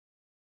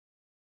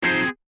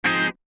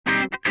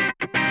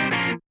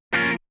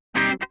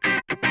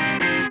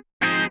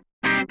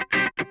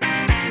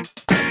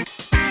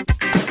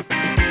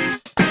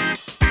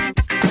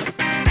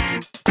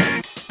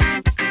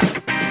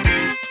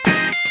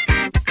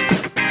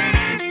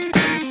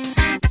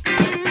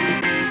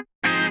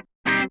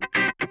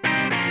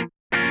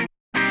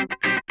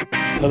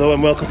Hello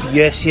and welcome to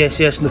Yes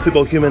and the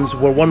Football Humans.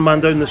 We're one man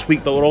down this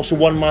week, but we're also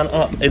one man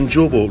up in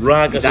Jobo.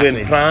 Rag is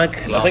in Prague.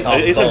 I think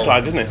it is in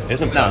Prague, isn't it?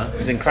 Isn't No,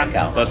 it's in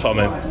Krakow. That's what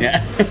I meant.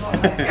 Yeah.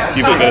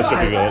 You've got better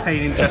stuff, you've got.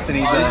 Paying interest in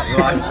his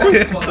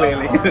life,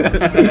 clearly.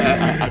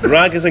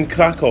 Rag is in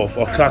Krakow,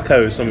 or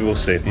Krakow, some people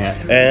say.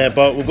 Yeah.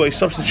 But we've got his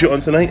substitute on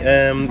tonight.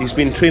 He's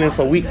been training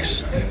for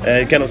weeks,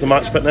 getting up to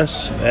match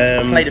fitness.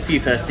 Played a few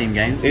first team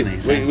games,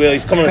 hasn't he? Well,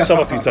 he's come on a sub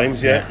a few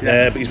times,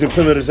 but he's been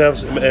playing with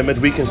reserves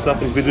midweek and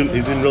stuff. He's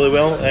doing really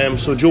well.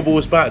 So Jobo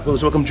is back. Well,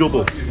 let's welcome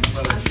Jobo.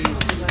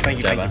 Thank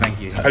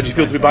you. How do you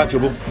feel to be back,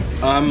 Jobo?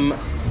 I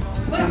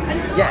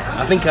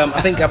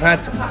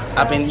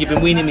think you've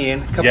been weaning me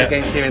in a couple of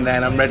games here and there,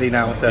 and I'm ready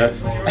now to.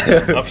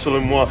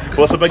 Absolutely. Well,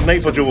 it's a big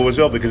night for Jobo as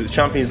well because it's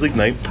Champions League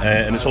night,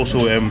 and it's also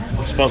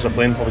Spurs are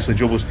playing. Obviously,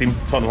 Jobo's team,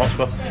 Tottenham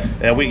Hotspur.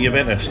 Away at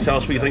Juventus. Tell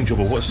us what you think,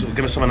 Jobo.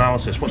 Give us some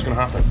analysis. What's going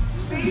to happen?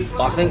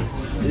 I think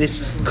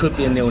this could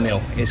be a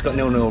 0-0. It's got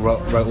 0-0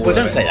 right. Well,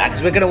 don't say that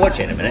because we're going to watch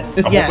it in a minute.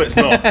 I hope it's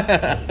not.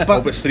 I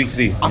hope it's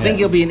 3-3. I think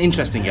it'll be an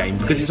interesting game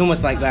because it's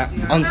almost like that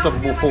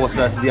unstoppable force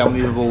versus the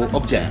unmovable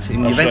object.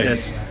 In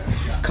Juventus,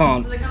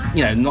 can't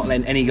not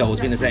letting any goals.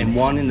 Juventus letting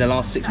one in the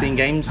last 16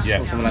 games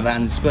or something like that.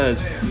 And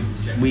Spurs,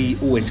 we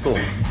always score.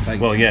 So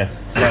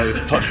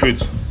touch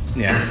wood.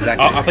 Yeah,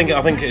 exactly. I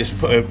think it's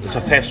a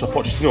test for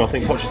Pochettino. I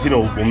think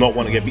Pochettino will not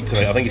want to get beat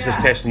tonight. I think it's his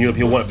test in Europe.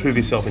 He'll want to prove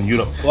himself in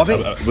Europe. Well,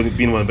 I think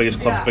being one of the biggest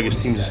clubs,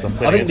 biggest teams and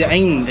stuff. I think the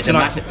aim it's a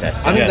massive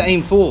test. I think the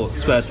aim for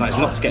Spurs tonight is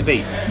not to get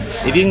beat.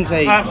 If you can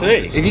take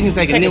absolutely, if you can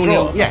take a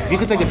 0-0, if you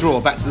can take a draw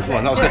back to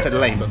I was going to say the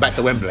lane, but back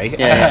to Wembley.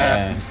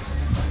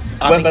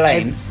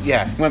 Wembley.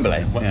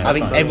 Wembley. I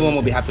think everyone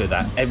will be happy with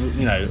that.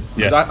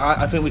 Because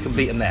I think we can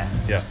beat them there.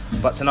 Yeah.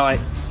 But tonight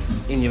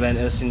in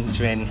Juventus, in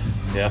Turin.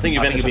 Yeah, I think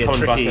Juventus are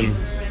coming back in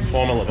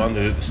form a little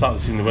bit. They started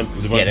seeing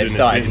they've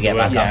started to get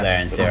back up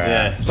there in Serie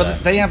A.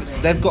 But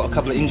they've got a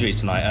couple of injuries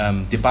tonight.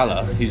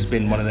 Dybala, who's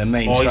been one of their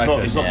main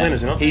strikers. He's not playing,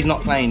 is he not? He's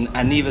not playing,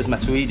 and neither's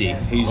Matuidi,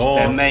 who's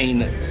their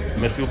main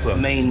midfield player.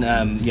 Main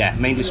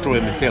destroyer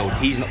in midfield.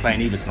 He's not playing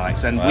either tonight.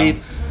 So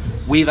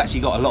we've actually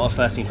got a lot of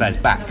first team players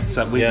back.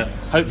 So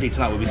hopefully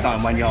tonight we'll be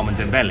starting Wenger and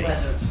Dembele.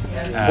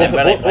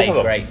 Dembele played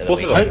great for the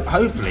week.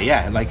 Hopefully,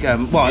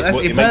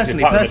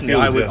 personally,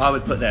 I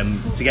would put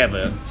them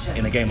together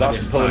in a game like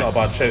this. That's probably not a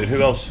bad shout.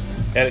 Who else?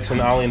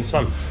 Eriksen, Ali, and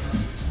Son.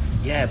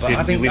 Yeah, but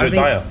I think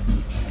Dyer.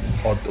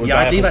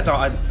 I'd leave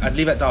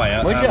at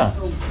Dyer. Would you?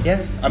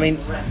 Yeah, I mean,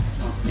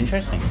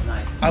 interesting.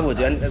 I would,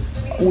 and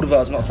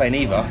Alderweireld's not playing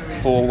either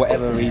for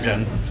whatever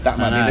reason. That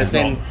might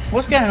be.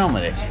 What's going on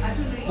with this?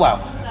 Well,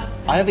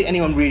 I don't think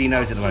anyone really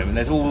knows at the moment.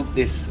 There's all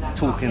this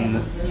talk in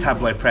the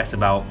tabloid press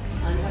about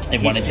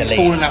he's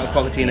falling out with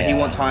Pochettino. He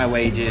wants higher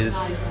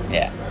wages.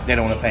 Yeah. They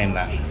don't want to pay him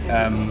that.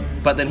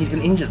 But then he's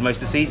been injured most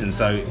of the season,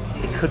 so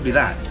it could be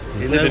that.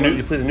 He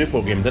played the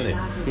Newport game, didn't he?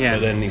 Yeah.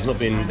 But then he's not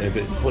been.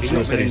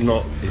 Pochettino said he's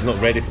not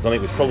ready for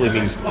tonight, which probably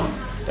means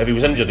if he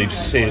was injured, he'd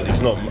just say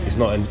he's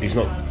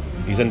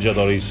injured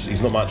or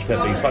he's not match fit.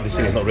 But he's fact he's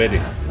saying he's not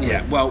ready.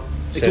 Yeah. Well.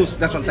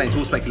 That's what I'm saying. It's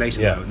all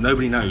speculation. Though.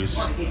 Nobody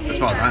knows, as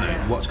far as I know,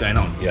 what's going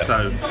on. Yeah.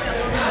 So,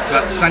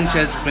 but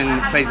Sanchez has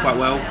played quite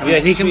well. I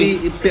mean, he can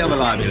be a bit of a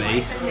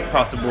liability.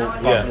 Pass the ball.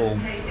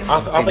 I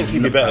think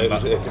he'd be better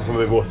if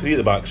we go 3 at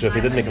the back. So if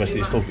he did make a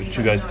mistake, still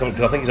 2 guys to come.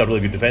 Because I think he's a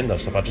really good defender.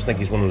 So I just think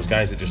he's one of those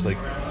guys that just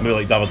maybe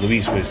like David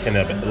Luiz, where he's kind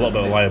of a little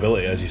bit of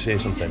liability, as you say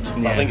sometimes.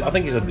 Yeah. I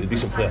think he's a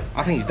decent player.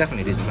 I think he's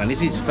definitely a decent player.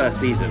 This is his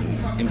first season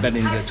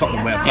embedded into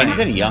Tottenham way of playing. He's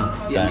only young.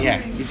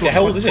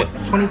 How old is he?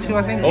 22,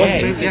 I think.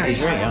 He's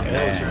really young.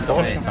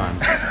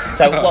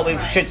 So what we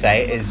should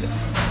say is,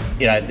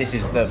 this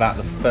is about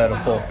the 3rd or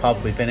 4th pub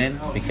we've been in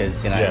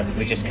because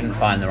we just couldn't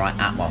find the right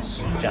atmos.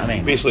 Do you know what I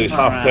mean? Basically, it's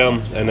half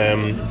term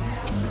and.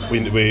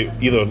 We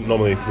either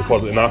normally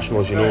record at the National,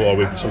 as you know, or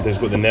we sometimes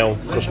go to the Nell,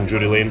 across from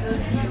Drury Lane.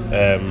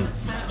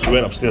 So we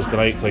went upstairs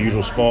tonight to our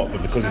usual spot,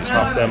 but because it's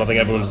half term, I think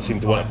everyone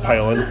seemed to want to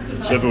pile in.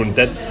 So everyone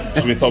did.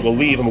 So we thought we'll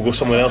leave and we'll go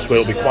somewhere else where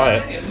it'll be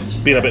quiet.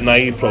 Being a bit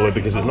naive probably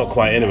because it's not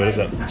quiet anywhere, is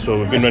it? So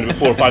we've been around about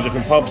 4 or 5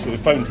 different pubs. But we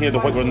found here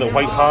we're in the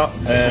White Hart.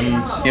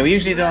 We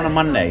usually do it on a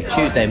Monday,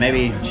 Tuesday.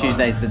 Maybe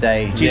Tuesday's the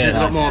day. Tuesday's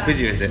a lot more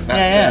busier, is it?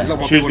 A lot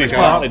more Tuesday's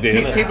party day,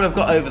 isn't it? People have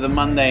got over the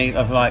Monday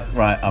of right,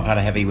 I've had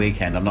a heavy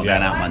weekend. I'm not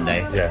going out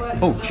Monday. Yeah.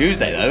 Oh,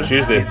 Tuesday though.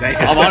 Tuesday.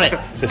 I'm on it.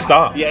 It's a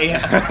start.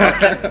 I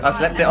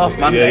slept it off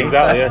Monday. Yeah,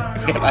 exactly. Yeah.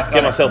 Let's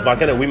get myself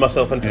back in it. Wean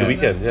myself in for the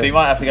weekend. Yeah. So you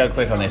might have to go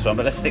quick on this one,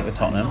 but let's stick with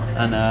Tottenham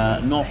and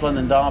North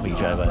London derby,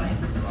 Jobo.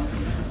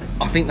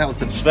 I think that was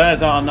the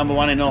Spurs are number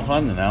 1 in North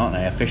London now, aren't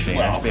they? Officially,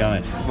 let's be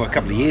honest. For a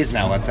couple of years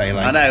now, I'd say.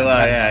 I know.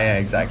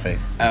 Exactly.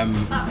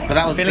 But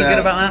that was feeling good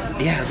about that.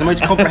 Yeah, it was the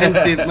most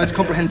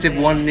comprehensive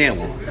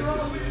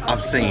 1-0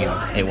 I've seen.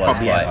 It was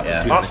probably quite, ever, yeah.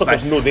 to be honest.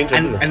 There's no danger.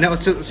 And that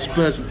was just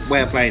Spurs'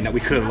 way of playing that we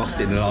could have lost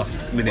it in the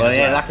last minute. Well, as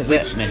yeah, well.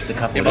 Lacazette missed a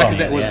couple If of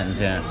Lacazette at was, the end,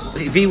 yeah.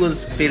 if he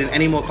was feeling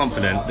any more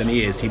confident than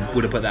he is, he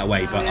would have put that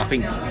away. But I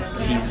think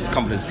his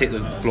confidence hit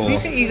the floor. You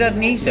see, he's had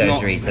knee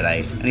surgery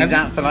today, and he's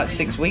out for like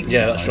 6 weeks.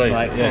 Yeah, now. that's It's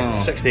right. like,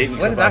 Yeah, 6 to 8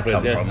 weeks. Where did that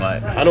come yeah. from?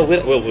 Like, I know.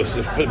 Well, it was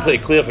pretty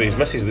clear for his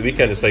missus at the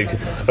weekend. It's like,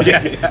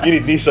 you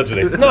need knee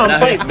surgery. No, I'm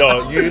fine.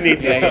 No, you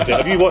need knee surgery.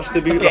 Have you watched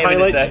the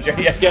highlights?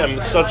 Surgery, yeah. Get him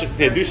the surgery.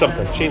 Yeah, do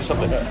something. Change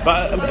something.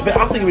 But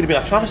I think it would have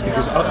been a travesty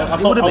because I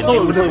thought it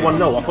was only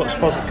 1-0. I thought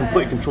Spurs had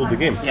completely controlled the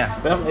game. Yeah.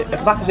 But if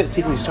Lacazette had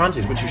taken his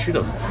chances, which he should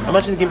have,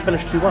 imagine the game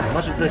finished 2-1.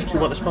 Imagine it finished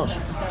 2-1 to Spurs.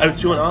 2-1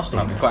 to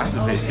Arsenal. I'm quite happy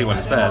with his 2-1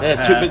 to Spurs.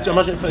 Yeah, but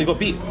imagine if they got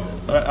beat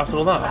after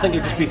all that. I think it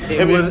would just be.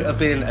 It would have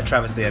been a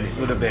travesty, and it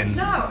would have been.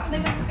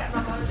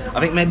 I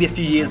think maybe a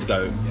few years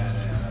ago,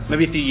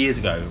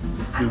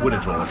 we would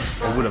have drawn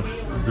or would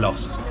have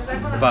lost.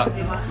 But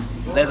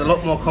there's a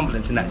lot more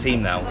confidence in that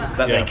team now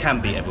that they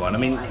can beat everyone. I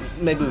mean,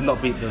 maybe we've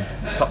not beat the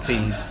top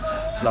teams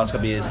the last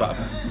couple of years, but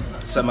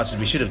so much as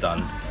we should have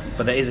done.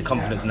 But there is a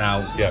confidence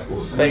now. Yeah, but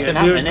it's been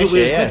happening this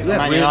year,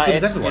 yeah. We're as good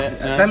as everyone.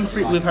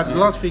 Yeah. We've had the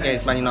last 3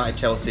 games: Man United,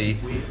 Chelsea,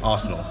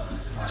 Arsenal.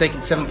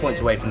 Taking 7 points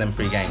away from them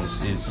 3 games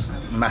is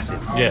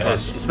massive. Yeah, for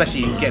us,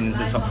 especially getting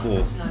into the top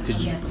 4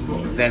 because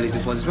they're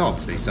losing points as well,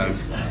 obviously. So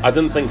I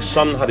didn't think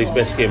Son had his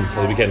best game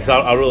for the weekend because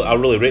I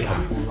really rate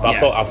him.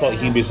 But I thought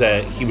he was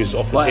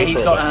off the well, pace.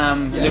 he's got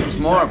Lucas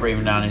Moura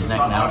breathing down his neck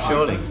now,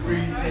 surely.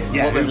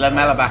 Yeah. Well, with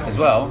Lamela back as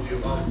well.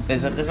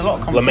 There's a lot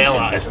of competition.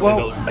 Lamela is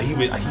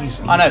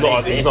he's I know, not,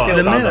 but he's it's not still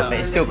standard.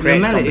 it still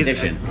creates Lamela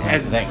competition.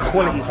 is a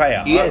quality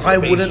player. He is, I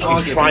but wouldn't he's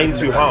argue trying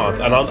too hard,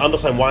 and I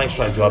understand why he's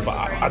trying too hard.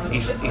 But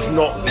he's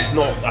not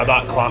at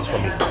that class for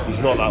me.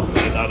 He's not at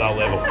that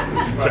level.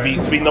 To be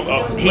playing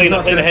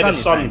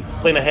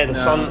ahead of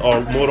Son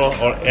or Moura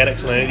or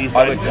Eriksen or any of these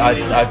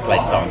guys. I'd play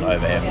Son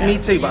over him. Me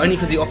too, but only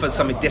because he offers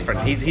something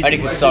different. He's Only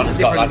because Son's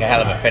got like a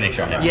hell of a finish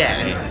on him. Yeah,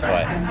 and he's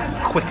like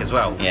quick as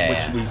well,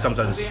 which we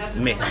sometimes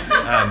miss.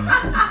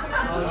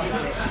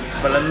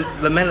 But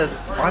Lamela's,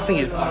 I think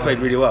he's played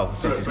really well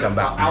since he's come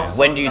back.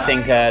 When do you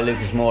think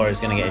Lucas Moura is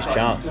going to get his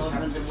chance?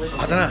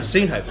 I don't know,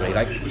 soon hopefully.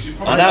 Like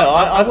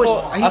I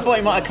thought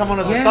he might have come on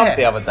as a sub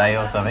the other day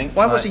or something.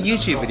 Well, I watched a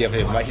YouTube video of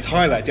him, like his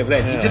highlights the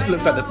other day. He just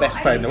looks like the best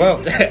player in the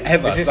world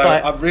ever. It's so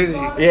like, I'm really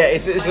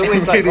it's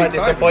always like really quite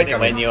disappointing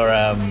when you're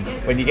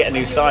when you get a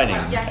new signing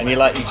and you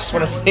just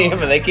want to see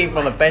him and they keep him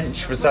on the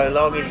bench for so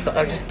long. You just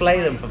play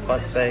them for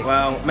fuck's sake.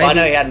 Well, but I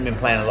know he hadn't been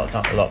playing a lot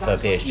for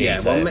PSG. Yeah,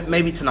 so. well,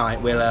 maybe tonight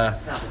we'll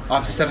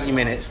after 70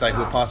 minutes,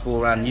 we'll pass the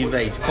ball around Juve.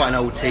 It's quite an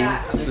old team,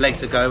 legs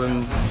to go,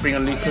 and bring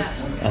on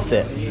Lucas. That's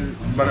it.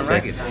 Run him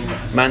ragged.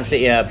 Man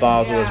City at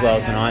Basel as well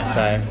tonight.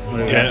 So I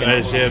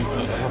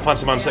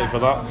fancy Man City for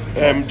that.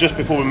 Just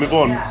before we move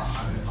on.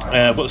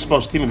 What the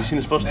Spurs team? Have you seen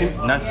the Spurs team?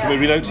 No. Can we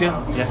read out to you?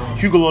 Yeah.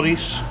 Hugo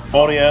Lloris,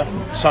 Aurier,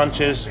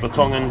 Sanchez,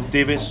 Vertonghen,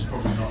 Davies,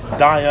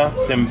 Dyer,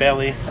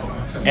 Dembele,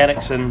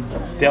 Eriksen,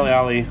 Dele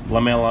Alli,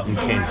 Lamela and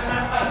Kane.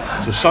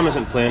 So Son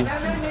isn't playing,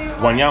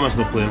 Wanyama's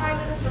not playing.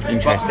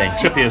 Interesting.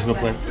 Trippier's not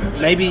playing.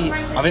 Maybe,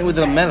 I think with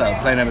Lamela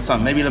playing over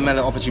Son, maybe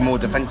Lamela offers you more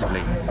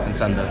defensively than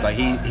Son does. Like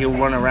he'll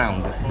run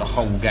around the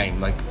whole game.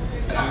 Like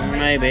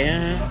maybe,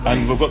 yeah.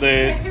 And we've got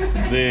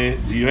the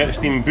Juventus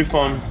team: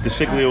 Buffon, De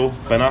Siglio,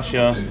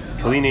 Benassia,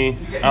 Chiellini,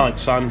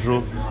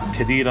 Alexandro,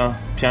 Khedira,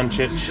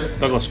 Pjanic,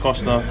 Douglas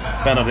Costa,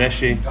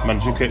 Bernardeschi,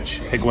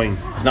 Mandzukic, Higuain.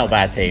 It's not a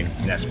bad team.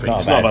 That's pretty.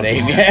 It's not a bad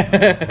team.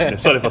 Yeah.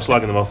 Sorry for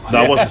slagging them off.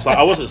 No, I wasn't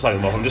slagging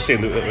them off. I'm just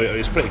saying that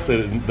it's pretty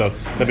clear that they're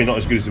maybe not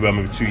as good as they were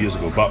maybe 2 years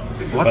ago. But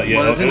yeah,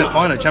 well, it was in the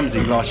final Champions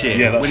League last year.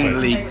 Yeah, that's winning right. the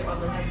league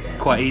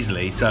quite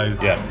easily. So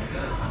yeah.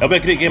 It'll be a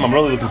great game. I'm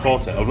really looking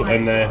forward to it.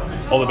 And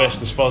all the best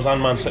to Spurs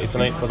and Man City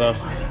tonight for the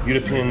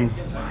European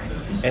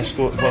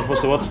escort.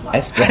 What's the word?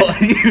 Escort.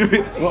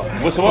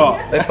 What's the word?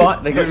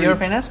 They got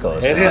European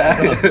escorts.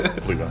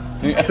 European.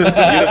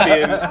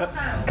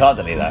 Can't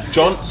delete that.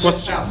 Jaunts.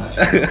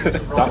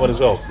 That one as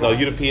well. No,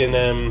 European.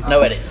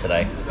 No edits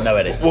today. No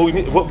edits. Well,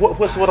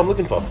 what's the word I'm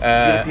looking for?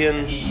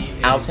 European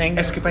outing.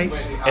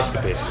 Escapades.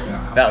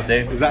 That'll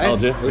do. Is that I'll it?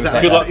 do.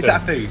 Good luck. to Is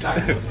that them.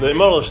 food? The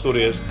moral of the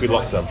story is good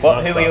luck to them.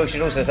 Who we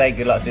should also say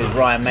good luck to is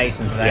Ryan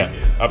Mason today.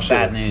 Yeah,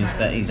 absolutely. Bad news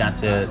that he's had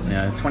to,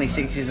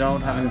 26 years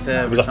old, having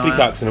to. It was a freak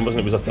accident, wasn't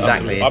it? It was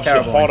exactly. an It's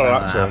absolute terrible when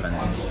horror something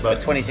like accident. But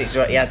 26 years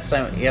old, he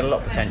had a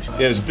lot of potential.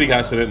 Yeah, it was a freak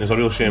accident and it's a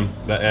real shame.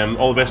 But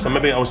all the best. And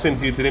maybe I was saying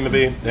to you today,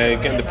 maybe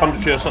getting the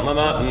punditry or something like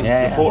that and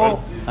reporting.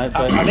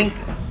 Hopefully. I think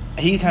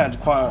he had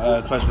quite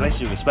a close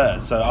relationship with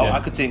Spurs, so I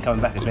could see him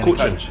coming back as being a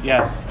coach.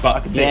 Yeah, but I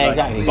could see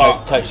exactly.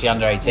 But coach the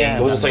under 18s. Yeah,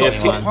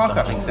 Scott Parker,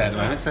 I think's there at the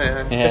moment. So,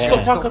 Is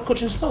Scott Parker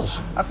coaching Spurs?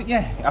 I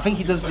think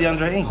he does the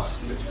under 18s.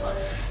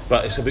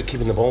 But it's about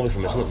keeping the ball away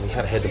from him, isn't it? He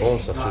can't head the ball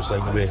and stuff, so it's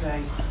like maybe.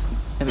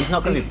 He's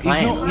not going to be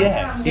playing.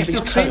 He's He's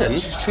training,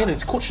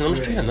 he's coaching them,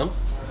 he's training them.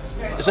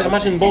 It's like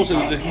imagine balls.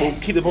 We'll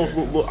keep the balls.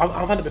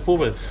 I've had it before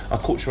with a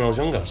coach when I was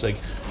younger. It's like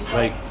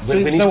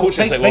when he's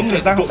coaching, it's like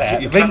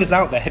Wenger's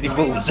out there heading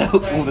balls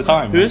all the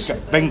time. Who is?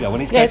 Wenger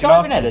when he's Yeah, coaching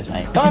diving Arsenal. headers,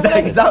 mate. Diving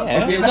headers.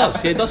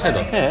 Yeah, he does head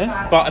up.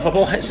 Yeah. But if a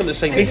ball hits him at the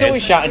side of He's the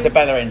always head, shouting to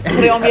Bellerin,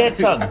 put it on your head,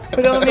 son. Put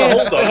it on your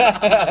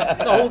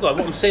head. hold on.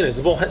 What I'm saying is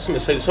the ball hits him at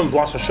the side. Someone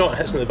blasts a shot,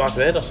 hits him in the back of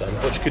the head or something,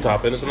 which could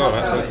happen. It's another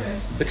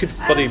accident. They could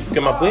bloody give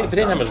him a brain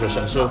hemorrhage or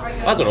something. So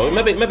I don't know.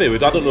 Maybe it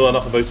would. I don't know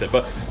enough about it.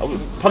 But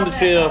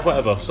punditry or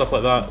whatever stuff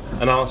like that,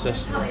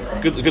 analysis.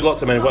 Good luck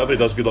to him. Whatever he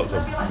does, good luck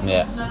to him.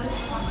 Yeah.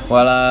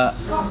 Well,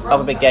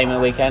 other big game of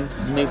the weekend,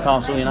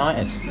 Newcastle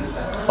United.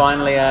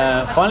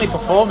 Finally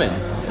performing,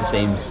 it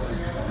seems,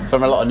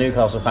 from a lot of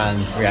Newcastle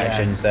fans'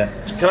 reactions. That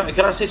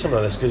Can I say something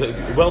on this?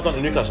 Because well done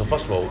to Newcastle,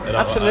 first of all. And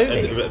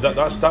absolutely.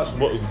 That's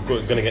what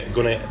we're going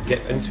to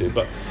get into.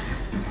 But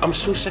I'm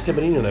so sick of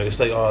Mourinho now. It's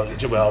like,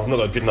 I've not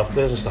got good enough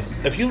players and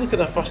stuff. If you look at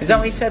their first, is that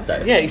what he said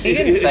though? Yeah, he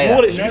didn't say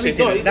more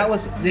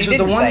that. This was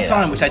the one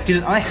time which I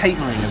didn't. I hate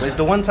Mourinho, but it's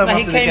the one time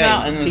after the game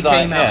he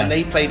came out and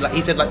they played like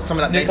he said like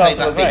something like they played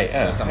like beasts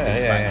or something,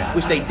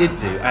 which they did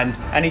do.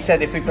 And he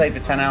said if we played for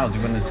 10 hours we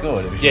wouldn't have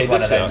scored. It was just he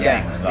one of did those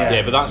say games. that.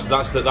 Yeah, but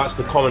that's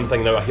the common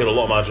thing now. I hear a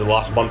lot of managers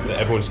last month that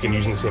everyone's been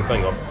using the same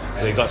thing.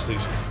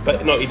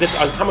 But no, he did.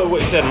 I can't remember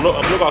what he said. I've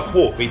not got a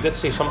quote, but he did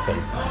say something.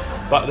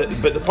 But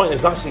the point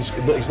is that's his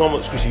normal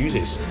excuse he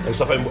uses and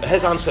stuff. And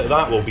his answer to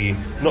that will be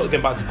not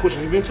getting back to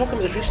coaching. We've been talking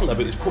about this recently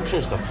about his coaching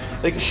and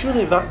stuff. Like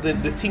surely that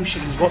the team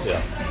sheet he's got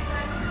there,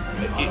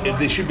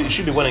 they should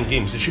be winning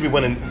games. They should be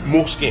winning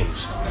most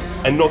games,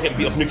 and not getting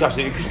beat off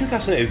Newcastle. Because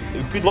Newcastle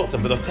United, good luck to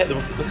them, but they're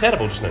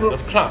terrible just now. They're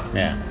crap.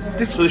 Yeah.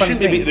 So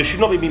they should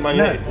not be beating Man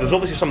United. There's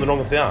obviously something wrong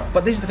if they are.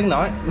 But this is the thing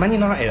though, Man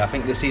United I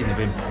think this season have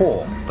been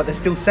poor, but they're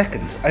still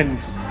second.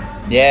 And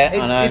yeah,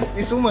 I know.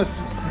 It's almost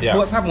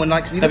what's happened when you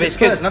look at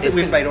Spurs, and I think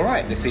we've played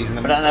alright this season.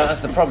 But no,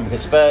 that's the problem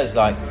because Spurs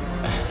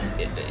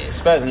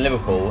Spurs and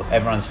Liverpool,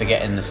 everyone's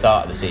forgetting the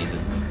start of the season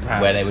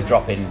where they were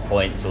dropping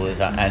points all the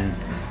time, and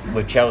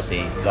with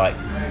Chelsea, like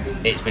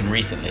it's been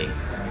recently. Do you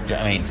know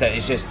what I mean? So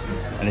it's just,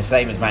 and the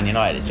same as Man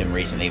United, it's been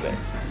recently, but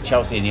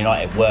Chelsea and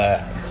United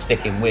were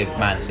sticking with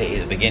Man City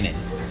at the beginning,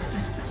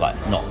 like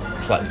not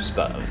close,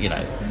 but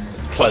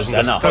close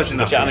enough. Close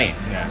enough. Do you know what I mean?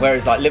 Yeah.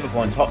 Whereas like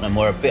Liverpool and Tottenham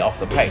were a bit off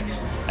the pace,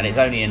 and it's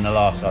only in the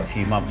last like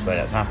few months where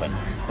that's happened.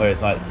 Whereas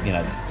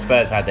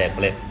Spurs had their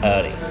blip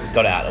early,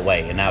 got it out of the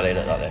way, and now they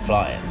look like they're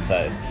flying.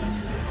 So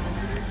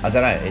I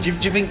don't know. Do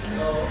you think?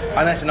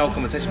 I know it's an old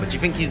conversation, but do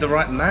you think he's the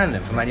right man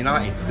then for Man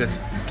United? Because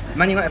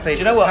Man United plays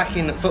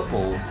attacking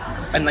football,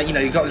 and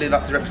you've got to live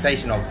up to the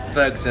reputation of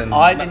Ferguson.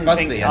 I didn't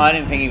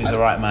think he was the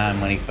right man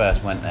when he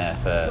first went there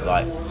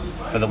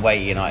for the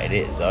way United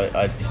is.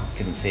 I just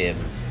couldn't see him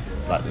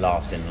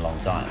lasting a long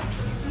time.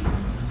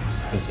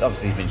 Because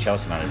obviously he's been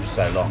Chelsea manager for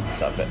so long,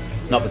 but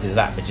not because of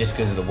that, but just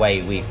because of the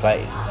way we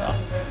played and stuff.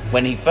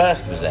 When he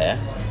first was there,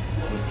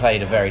 we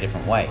played a very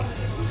different way.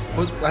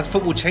 Has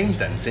football changed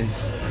then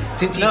since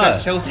he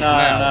left Chelsea to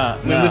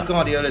now? With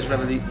Guardiola's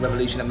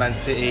revolution at Man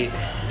City,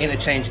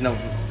 interchanging of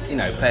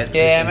players' positions.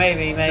 Yeah,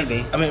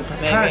 maybe.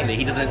 Apparently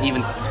he doesn't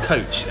even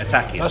coach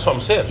attacking. That's what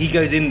I'm saying. He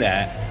goes in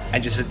there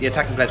and just the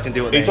attacking players can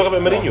do what they want. Are you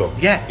talking about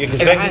Mourinho? Yeah.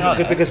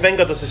 Because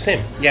Wenger does the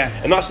same. Yeah.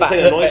 And that's the thing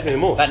that annoys me the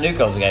most. That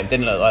Newcastle game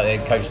didn't look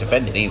like the coach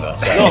defended either.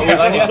 So. No,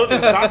 it's not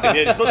just attacking.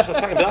 Yeah, it's not just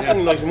attacking. But that's the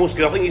thing that annoys me most.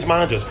 Because I think these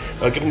managers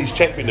are giving these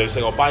check now,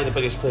 saying, buy the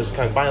biggest players,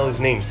 buy all these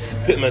names,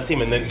 put them in a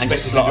team, and then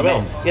expect them to do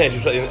well. Yeah,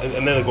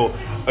 and then they go,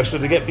 so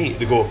they get beat.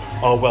 They go,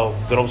 oh well,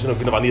 they're obviously not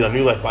good enough. I need a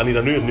new left back. I need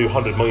a new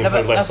 £100 million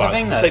left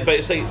back.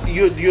 It's like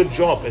your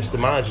job is to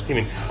manage a team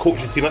and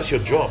coach the team. That's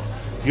your job.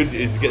 You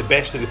to get the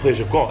best of the players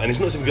you've got, and it's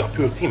not as if you've got a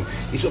poor team.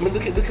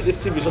 Look at the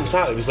team that was on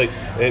Saturday.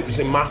 It was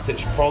like Matic,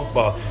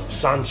 Pogba,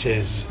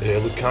 Sanchez,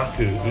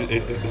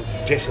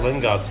 Lukaku, Jesse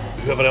Lingard,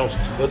 whoever else,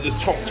 the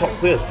top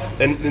players.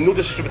 And no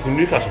disrespect to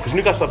Newcastle, because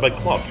Newcastle are a big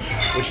club,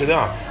 which they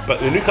are.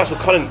 But the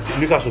current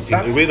Newcastle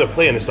team, the way they're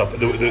playing and stuff, the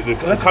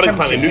current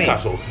plan in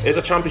Newcastle is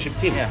a championship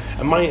team. Yeah.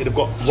 And Man United have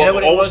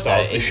got all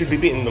stars. They should be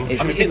beating them.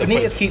 If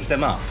Benitez keeps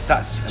them up,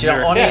 that's he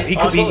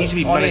should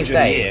be manager of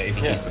the year if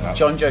he keeps them up.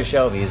 John Joe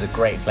Shelby is a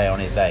great player on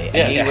his day,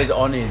 and he was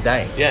on his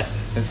day. Yeah.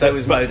 And so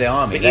was Mo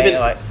Diarmi.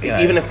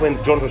 Even if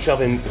when John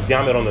Shelby and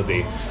Diarmi are on the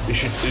day, they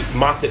should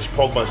Matic,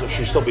 Pogba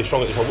should still be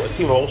strong. A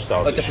team of all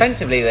stars. But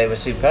defensively, they were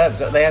superb.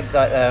 They had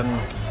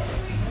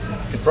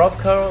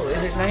Dubrovka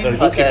is his name? The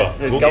goalkeeper.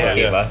 The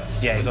goalkeeper.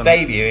 Yeah, he's on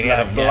debut, and he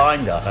had a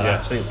blinder, an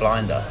absolute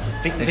blinder.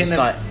 I think they've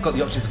got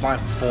the option to buy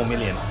him for $4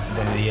 million at the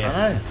end of the year.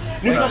 I know.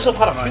 Newcastle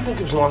have had a few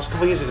goalkeepers in the last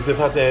couple of years. They've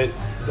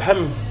had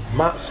him,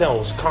 Matt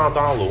Sells,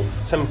 Cardallo,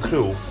 Tim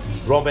Krul,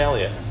 Rob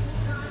Elliott.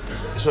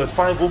 So it's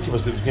 5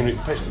 goalkeepers that can be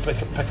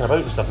picking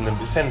about and stuff, and then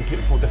they send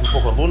people different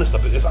folk on loan and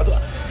stuff.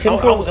 Tim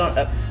Krul's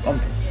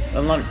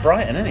on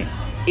Brighton, isn't he?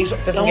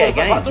 Doesn't get a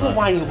game. I don't know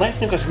why he left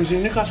Newcastle, because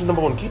he's Newcastle's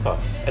 #1 keeper,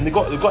 and they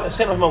got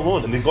sent him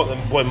alone, and they got the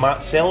boy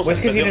Matt Sells. Well, it's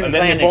because he didn't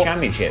play in the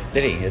Championship,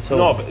 did he? At all?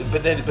 No,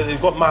 but they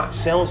got Matt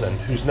Sells in,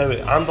 who's now at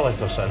Anderlecht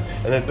or something,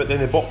 and then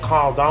they bought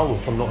Carl Darlow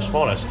from Notts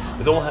Forest.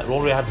 But they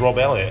already had Rob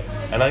Elliott,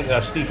 and I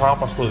think Steve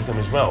Harper still at him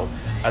as well,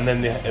 and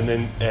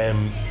then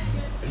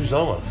Who's the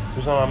other one?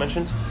 Who's the other one I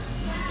mentioned?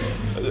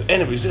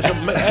 Anyways,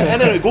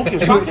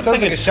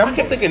 goalkeepers. I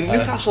kept thinking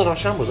Newcastle are a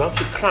shambles,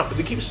 absolute crap, but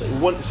they keep saying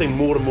more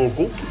and more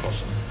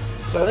goalkeepers.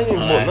 So I think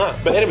even more than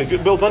that. But anyway,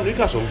 well done,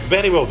 Newcastle.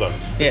 Very well done.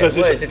 Yeah, well,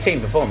 it's a team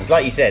performance.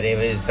 Like you said, it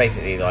was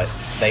basically like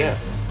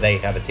they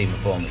had a team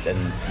performance, and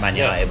Man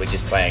United were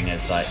just playing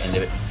as like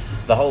individual.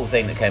 The whole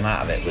thing that came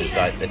out of it was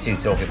like the two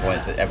talking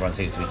points that everyone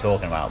seems to be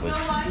talking about was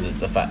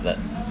the fact that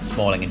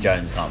Smalling and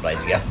Jones can't play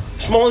together.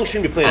 Smalling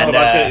shouldn't be playing.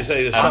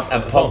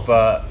 And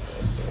Pogba.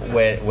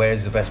 Where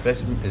is the best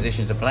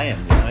position to play him?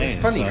 You know what I mean? It's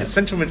funny because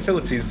central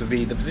midfield seems to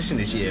be the position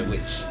this year,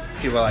 which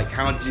people are like,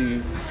 how do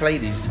you play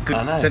these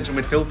good central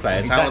midfield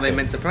players? Exactly. How are they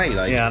meant to play?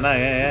 Like, yeah, I know,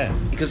 yeah.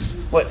 Because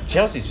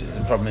Chelsea's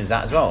problem is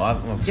that as well.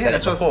 I've said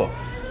it before.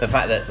 The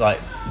fact that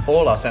like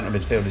all our central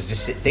midfielders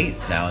just sit deep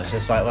now. It's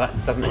just like, well,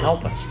 that doesn't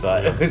help us.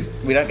 Like, because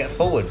we don't get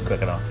forward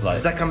quick enough. Like,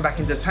 does that come back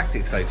into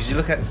tactics though? Because you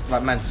look at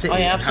like Man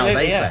City, how they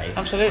play,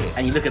 absolutely.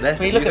 And you look at their.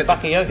 When you look at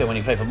Bakayoko when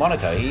he played for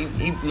Monaco,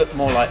 he looked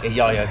more like a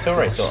Yaya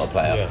Toure sort of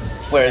player.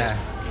 Whereas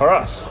for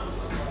us,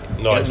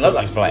 he doesn't look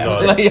like a player.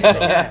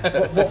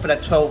 Watford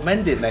had 12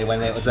 men, didn't they?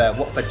 When it was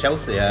Watford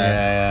Chelsea.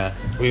 Yeah.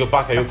 We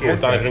got Bakayoko,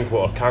 Danny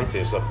Drinkwater, Kante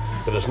and stuff.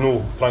 But there's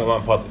no Frank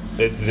Lampard.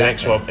 The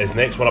next one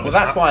up. Well,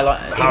 that's why,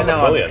 like,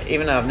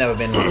 even though I've never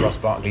been Ross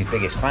Barkley's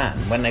biggest fan,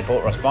 when they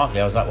bought Ross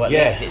Barkley, I was like, well, at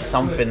least it's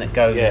something that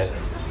goes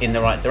in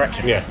the right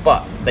direction. Yeah.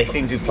 But they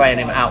seem to be playing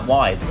him out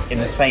wide in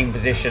the same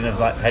position of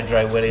like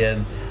Pedro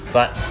Willian. It's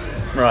like,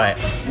 right,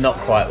 not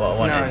quite what I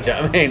wanted. Do you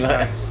know what I mean?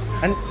 Like,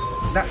 and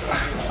that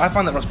I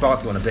find that Ross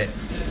Barkley one a bit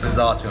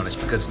bizarre, to be honest,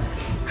 because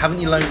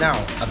haven't you loaned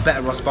out a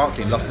better Ross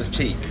Barkley in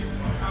Loftus-Cheek,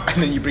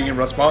 and then you bring in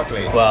Ross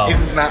Barkley? Well,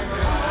 isn't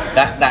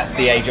that's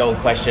the age-old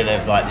question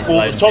of like this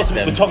loan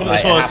system. We're talking about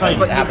this all the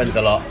time. It happens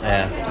a lot.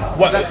 Yeah.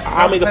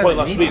 I made the point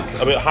last week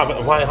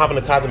about why have an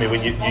academy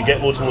when you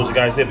get loads and loads of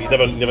guys there, but you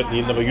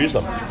never use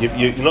them.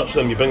 You nurture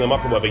them, you bring them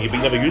up and whatever, but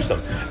you never use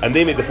them. And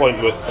they made the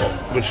point,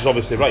 which is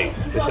obviously right.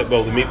 They said,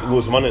 well, they make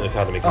loads of money in the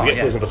academy because you get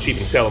players in for cheap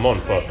and sell them on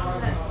for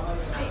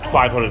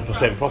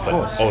 500% profit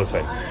all the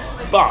time.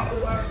 But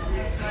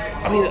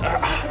I mean,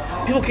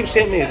 people keep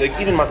saying to me,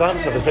 like even my dad and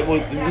stuff, it's like, well,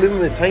 living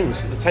the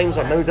times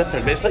are now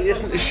different. But it's like,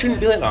 it shouldn't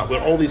be like that, where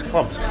all these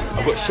clubs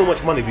have got so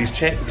much money, these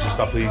checkbooks and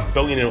stuff, these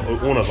billionaire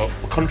owners or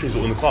countries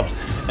that own the clubs,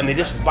 and they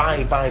just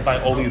buy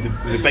all the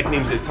big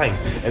names at the time.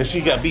 And as soon as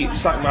you get a beat,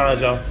 sack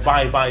manager,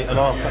 buy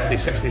another 50,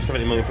 60,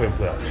 70 million pound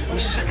player. I'm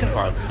sick of it,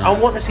 man. I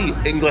want to see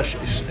English,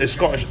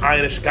 Scottish,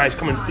 Irish guys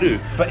coming through.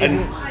 But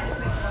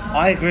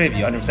I agree with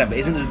you 100%, but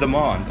isn't the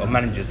demand of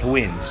managers to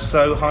win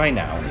so high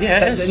now?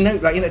 Yeah,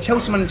 a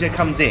Chelsea manager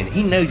comes in,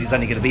 he knows he's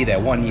only going to be there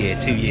 1 year,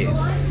 2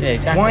 years. Yeah,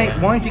 exactly.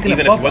 Why is he going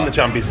to bother? Even if he won the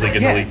Champions League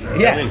in the league.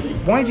 Yeah.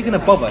 Why is he going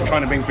to bother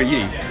trying to bring for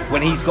youth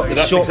when he's got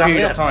this short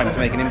period of time to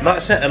make an impact?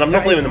 That's it, and I'm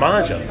not blaming the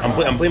manager. I'm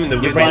blaming the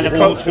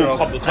whole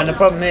club. And the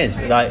problem is,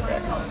 like,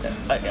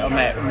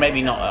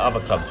 maybe not at other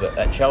clubs, but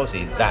at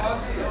Chelsea, that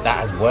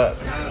has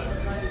worked.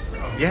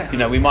 Yeah. You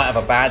know, we might have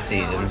a bad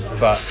season,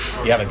 but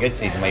you have a good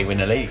season where you win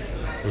the league.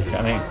 You know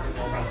what I mean?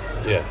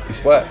 Yeah.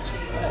 It's worked.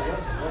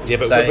 Yeah,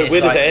 but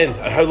where does it end?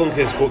 How long can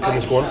this go on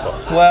for?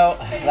 Well,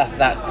 that's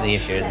the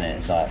issue, isn't it?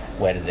 It's like,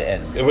 where does it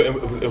end?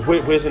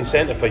 Where's the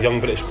incentive for young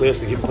British players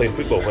to keep playing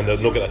football when they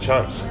don't get a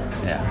chance?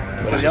 Yeah.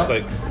 It's just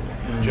like, do you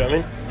know what I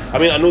mean? I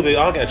mean, I know they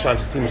are getting a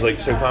chance at teams like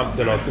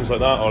Southampton or teams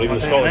like that, or even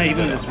Scotland. No,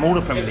 even the smaller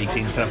Premier League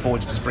teams can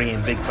afford to just bring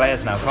in big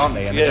players now, can't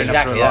they? And they don't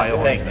have to rely on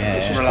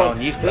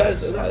youth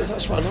players.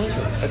 That's what annoys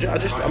me.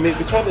 I mean,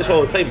 we talk about this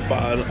all the time,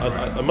 but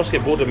I must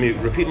get bored of me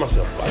repeating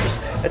myself. But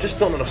I just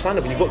don't understand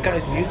it. When you've got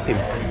guys in the youth team,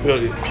 who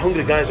are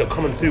hungry guys that are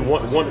coming through,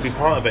 want to be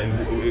part of it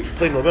and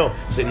playing them well.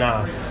 It's like,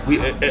 nah,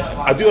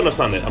 I do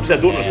understand it. I'm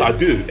saying I don't understand. I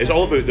do. It's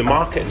all about the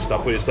market and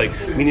stuff. Where it's like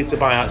we need to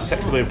buy a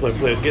 60 million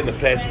player, get in the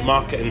press,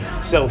 marketing,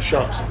 sell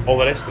shirts, all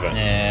the rest of it.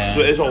 Yeah.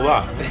 So it's all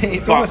that.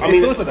 It's almost like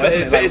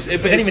that, you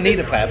don't even need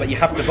a player, but you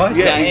have to buy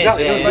something. Yeah,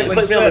 exactly. It's like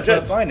when Spurs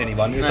weren't buying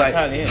anyone. It's like,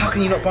 totally, how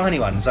can you not buy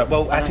anyone? It's like,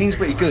 well, our team's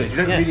pretty good. You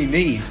don't really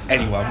need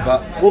anyone.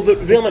 But the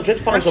Real Madrid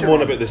fans are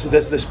moaning about this.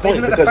 There's this point.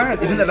 Isn't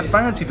it the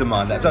fans who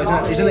demand that? So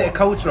isn't it a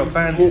culture of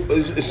fans?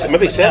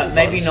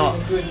 Maybe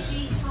not.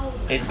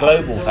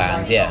 Global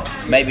fans,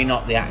 maybe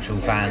not the actual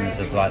fans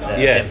of like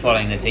been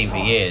following the team for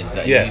years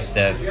that used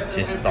to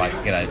just like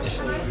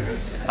just.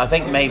 I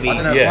think maybe I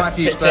don't know. Quite a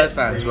few Spurs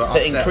fans were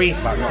to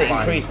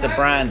increase the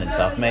brand and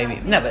stuff. Maybe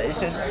no, but it's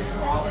just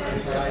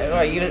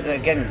you look,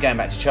 again going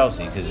back to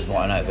Chelsea because it's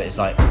what I know. But it's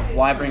like,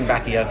 why bring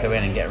Bakayoko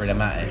in and get rid of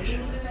Matic?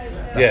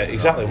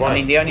 Exactly. Why? I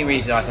mean, the only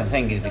reason I can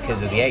think is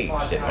because of the age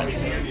difference,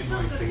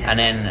 and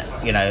then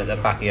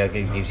that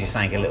Bakayoko gives you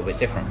something a little bit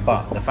different.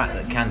 But the fact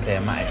that Kante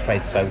and Matic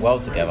played so well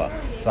together,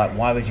 it's like,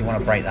 why would you want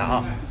to break that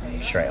up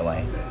straight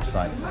away? It's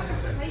like,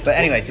 but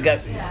anyway,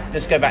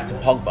 let's go back to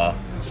Pogba.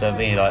 So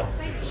being like,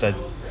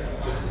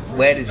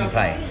 where does he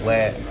play?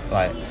 Where,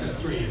 like,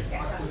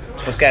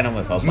 what's going on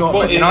with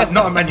Pogba?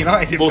 Not a Man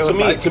United. Well,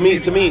 to me,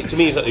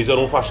 he's an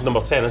old-fashioned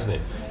number 10, isn't he?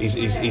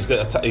 He's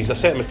a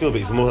centre midfielder, but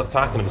he's the more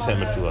attacking of a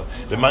centre midfielder.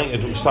 But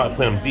we started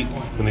playing him deep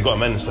when they got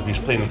him in and stuff. He was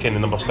playing the kind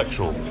of number 6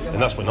 role,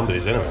 and that's what number he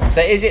is anyway.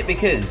 So is it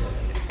because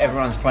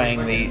everyone's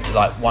playing the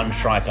like one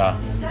striker,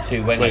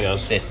 two wingers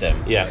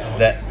system,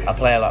 that a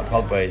player like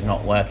Pogba is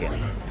not working.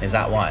 Is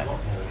that why?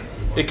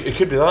 It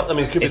could be that. I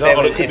mean, it could be If that,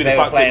 they or it could be the were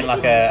fact playing that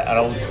like an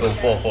old school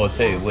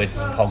 4-4-2, would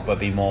Pogba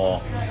be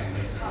more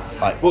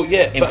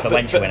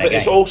influential in a but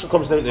game? it also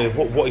comes down to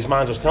what his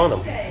manager's telling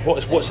him.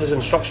 What's his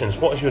instructions?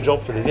 What is your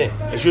job for the day?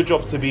 Is your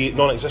job to be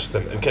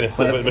non-existent and kind of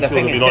Well, flip the midfield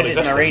thing and is, be because it's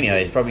non-existent? Mourinho,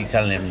 he's probably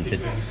telling him to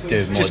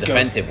do more Just go.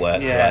 defensive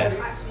work. Yeah.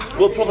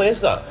 Well, it probably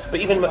is that. But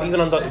even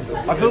under it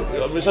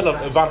was under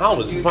Van Gaal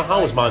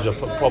was manager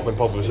Pogba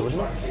wasn't it?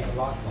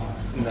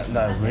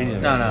 No, Mourinho.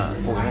 No.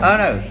 Oh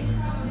no.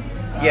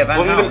 Yeah, Van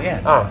Well, Gaal. even-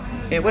 Yeah.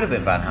 It would have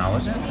been Van Gaal,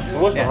 wasn't it? It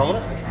was Van Gaal,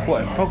 wasn't it?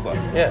 What, Pogba?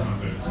 Yeah.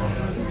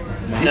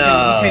 He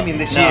came in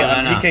this year.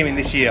 No. He came in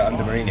this year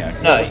under Mourinho.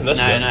 No, wasn't this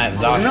year. it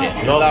was last Was it year. not?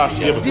 It No, was last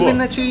year year. Has he been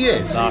there 2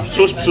 years?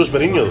 So's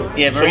Mourinho though.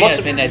 Yeah, So it must Mourinho's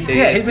have- been there 2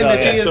 years. Yeah, he's been there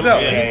 2 years as well.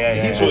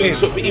 Yeah.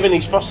 So even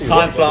his first season.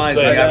 Time flies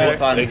when you're having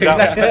fun.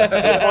 Exactly.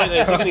 The point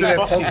is, even his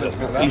first season.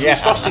 His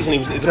first season, he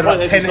was. The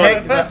point is, he's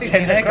not. First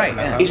season, he was great,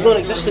 yeah. He's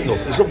non-existent though.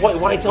 He's not,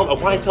 why tell a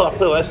player?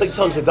 That's like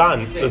telling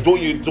Zidane,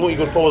 don't you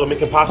go forward and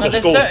making passes,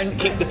 there's goals, certain-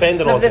 keep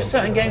defending all There's the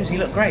certain games he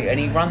looked great and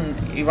he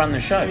run the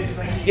show.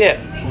 Yeah,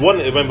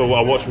 one I remember what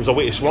I watched was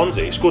away to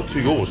Swansea. He scored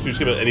 2 goals,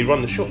 and he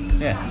run the show.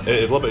 Yeah.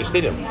 At Liberty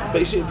Stadium. But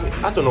you see,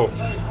 I don't know.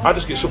 I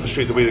just get so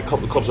frustrated the way the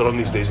clubs are run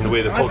these days and the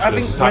way the culture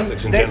is and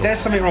tactics in general. There's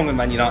something wrong with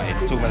Man United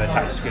talking about their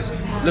tactics because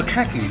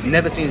Lukaku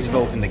never seems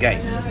involved in the game.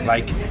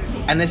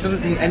 And there doesn't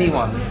seem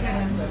anyone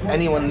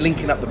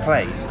linking up the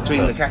play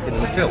between Lukaku and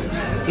the midfield.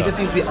 He just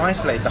seems to be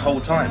isolated the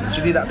whole time.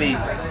 Should be like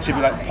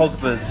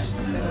Pogba's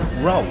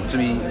role to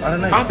be, I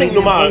don't know. I think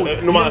no matter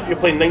if you're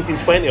playing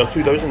 1920 or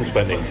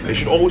 2020, it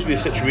should always be a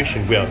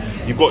situation where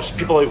you've got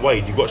people out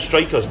wide, you've got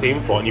strikers to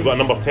aim for, and you've got a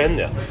number 10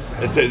 there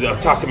to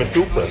attack a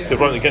midfield player to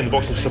run to get in the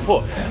box and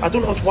support. I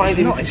don't know why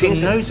they need to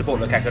change no it. support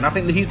Lukaku, and I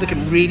think that he's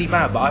looking really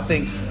bad. But I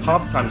think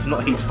half the time it's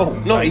not his fault.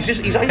 No, he's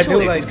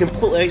isolated. He's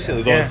completely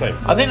isolated all the time.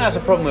 I think that's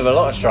a problem with a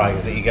lot of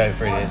strikers that you go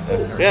through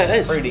Yeah,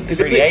 it is. through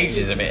the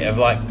ages of it, of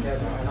like.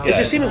 It's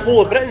the same in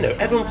whole of Britain now.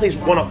 Everyone plays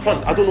one up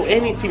front. I don't know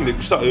any team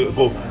that started to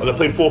go, they're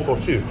playing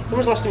 4-4-2. When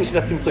was the last time you seen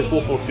a team play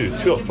 4-4-2?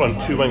 2 up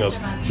front, 2 wingers,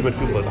 2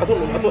 midfield players. I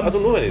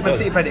don't know any. Man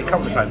City played it a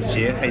couple of times this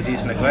year,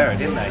 Jesus and Aguero,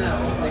 didn't they? Who? I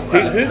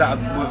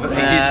don't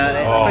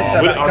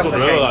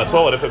remember that at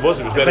all. And if it was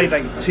They very.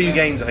 played like 2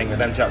 games, I think, with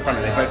them 2 up front,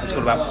 and they both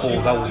scored about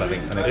 4 goals, I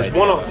think. When they It's played.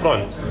 1 up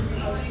front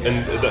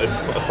and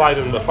 5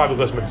 in the 5 of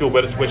us midfield,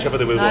 whichever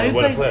they want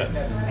to play.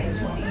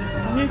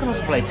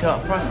 Newcastle played 2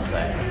 up front, was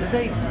they?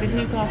 Did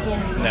Newcastle?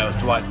 No, it was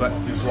Dwight Gow.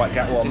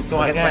 Just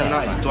Dwight Against Man Gow.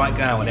 United, it was Dwight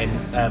Gow, and then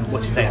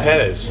what's his name?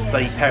 Perez.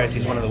 Bloody Perez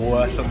is one of the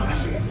worst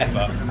footballers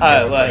ever.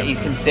 Oh well, he's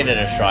considered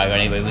a striker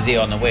anyway. Was he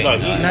on the wing? No,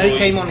 No, he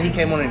came on in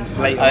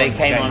late. Oh, he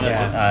came game, on as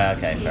yeah.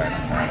 okay, fair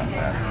enough.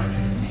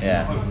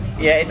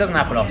 Yeah, it doesn't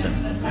happen often.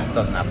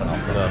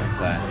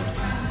 So.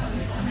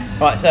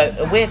 Right, so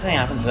a weird thing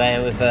happened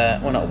today with,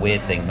 well, not a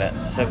weird thing, but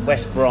so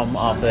West Brom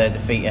after their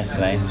defeat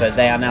yesterday, so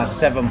they are now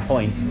 7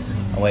 points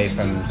away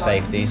from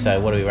safety. So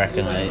what do we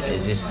reckon?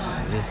 Is this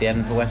the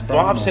end for West Brom?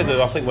 Well, I've said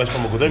that I think West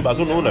Brom will go down, but I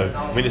don't know now.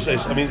 I mean, I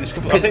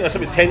think that's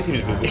about 10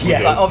 teams go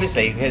down. Like,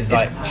 obviously, because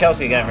like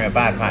Chelsea are going through a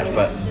bad patch,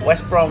 but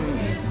West Brom,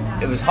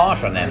 it was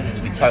harsh on them,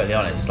 to be totally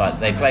honest. Like,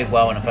 they played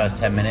well in the first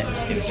 10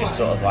 minutes. It was just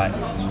sort of like,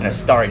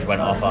 Sturridge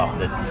went off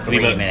after 3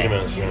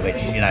 minutes, yeah.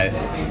 which,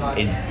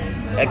 is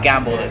a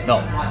gamble that's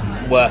not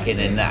working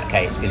in that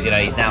case, because,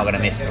 he's now going to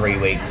miss 3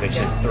 weeks, which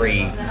is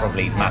 3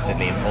 probably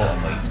massively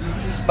important weeks.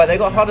 But they've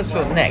got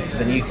Huddersfield next,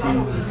 and you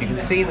can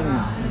see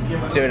them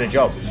doing a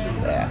job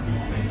there.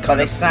 But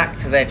they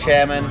sacked their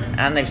chairman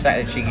and they've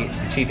sacked their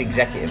chief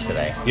executive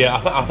today. Yeah,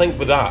 I think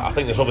with that, I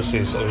think there's obviously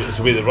it's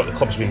the way the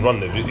club's been run.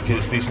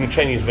 Because these new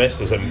Chinese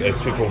investors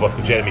took over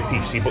for Jeremy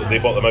Peace. They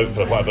bought them out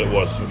for whatever it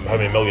was, how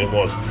many million it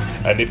was,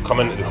 and they've come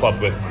into the club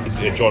with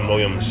John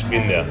Williams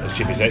being there as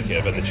chief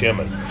executive and the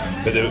chairman.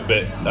 But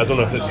I don't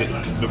know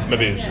if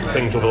maybe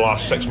things over the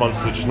last 6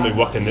 months that just not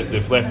working.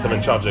 They've left him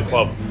in charge of the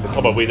club. The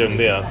club are way down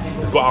there.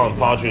 They've got Alan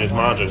Pardew as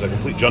manager, as a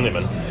complete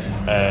journeyman.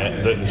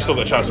 They've still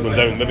got a chance of going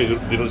down. Maybe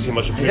they don't see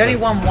much improvement. He's only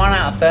won 1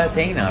 out of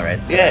 13, I read.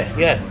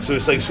 Yeah. So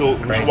it's like so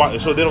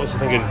they're obviously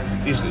thinking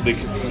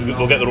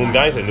they'll get their own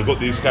guys in. They've got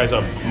these guys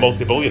are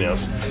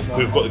multi-billionaires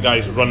who've got the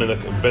guys running the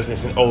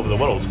business all over the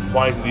world.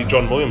 Why is it the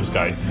John Williams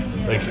guy?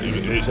 Like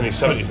he's in his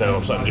 70s now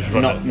or something, just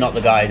running. Not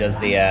the guy who does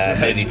the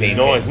movie theme.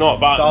 No, he's not.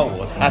 But Star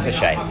Wars. That's a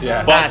shame.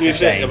 Yeah. That's a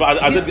shame.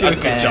 But I did.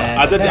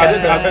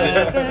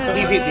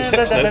 He's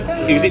 86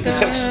 now. He was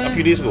 86 a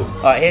few days ago.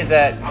 Alright, here's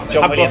a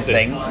John Happy Williams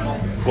birthday. thing.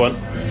 Go on.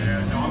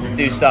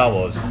 Do Star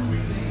Wars. Do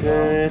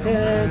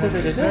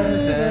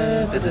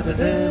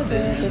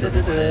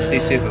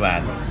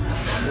Superman.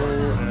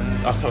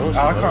 I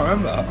can't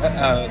remember.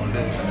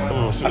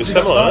 It's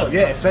similar.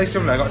 Yeah, it's so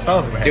similar. I got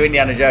stars in my head. Do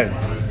Indiana Jones.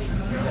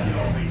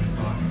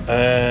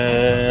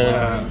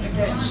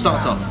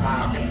 Starts off.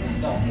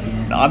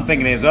 I'm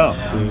thinking it as well.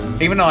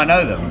 Even though I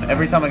know them,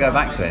 every time I go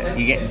back to it,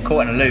 you get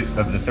caught in a loop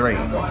of the 3.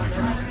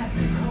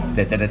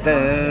 Is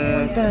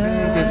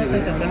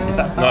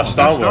that Star No, Wars?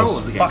 Star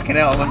Wars. again. Fucking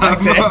hell, I went back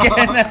to it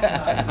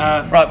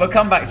again. Right, we'll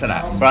come back to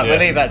that. Right, we'll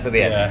leave that to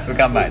the end. Yeah. We'll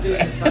come back to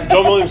it.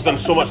 John Williams done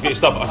so much great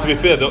stuff. To be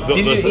fair, Did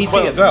you do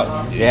ET as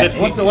well? Yeah.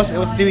 What's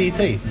to do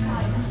ET?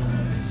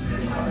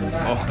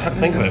 Oh, I can't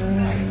think of it.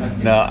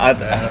 No,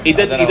 He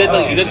did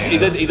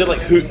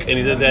like Hook, and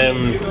he did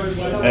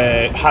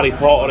Harry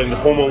Potter and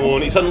Home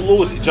Alone. He's done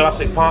loads.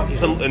 Jurassic Park.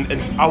 He's done,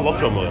 and I love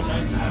John Williams.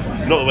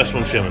 Not the West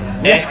Brom chairman.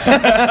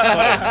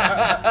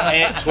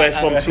 Ex-West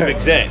Brom chief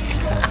exec.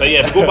 But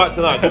yeah, but go back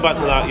to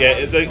that.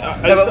 Yeah.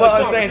 No, but what I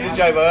was saying to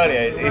Jobo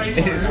earlier,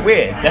 it's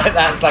weird.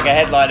 That's like a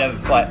headline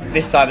of like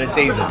this time of the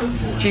season.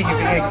 Chief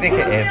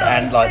executive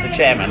and like the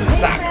chairman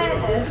sacked.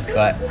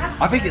 Like,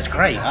 I think it's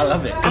great. I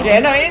love it. yeah,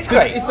 no, it is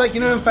great. It's like,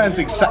 you know, when fans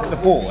like sack the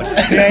board.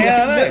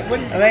 Yeah, I know.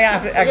 And they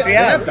have actually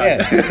have.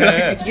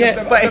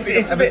 Yeah. But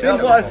it's a bit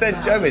like what I said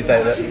to Jobo,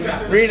 so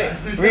that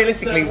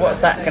realistically,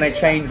 what's that going to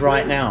change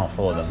right now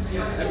for them?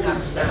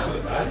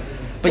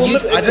 But Well, you,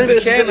 look, I don't but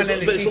the chairman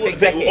and the chief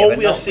executive all are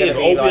we are not seeing, going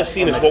to be all we are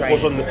seeing is what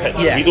goes on the pitch.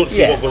 Yeah. We don't see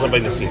Yeah. what goes on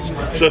behind the scenes.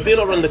 So if they're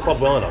not running the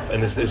club well enough,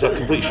 and there's a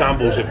complete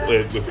shambles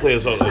with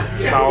players or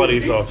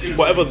salaries or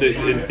whatever the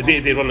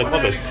day-to-day run the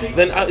club is,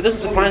 then it doesn't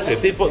surprise me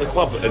if they bought the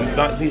club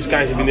and these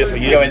guys have been there for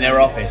years. go in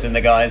their office and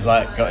the guy's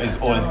like got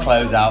all his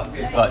clothes out,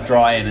 like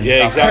drying and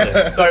Yeah, stuff.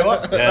 exactly. Sorry,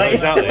 what? Yeah, Like-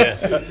 exactly.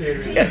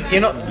 Yeah. Yeah,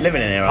 you're not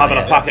living in here, are Having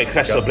you? a packet of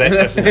crisps for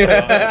breakfast and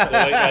stuff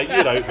like that.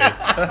 You're out,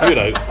 mate. You're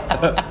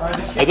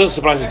out. It doesn't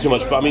surprise me too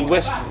much, but I mean,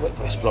 West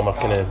Brom are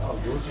kind of.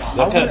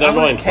 They're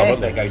annoying. If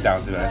they go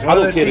down to that. I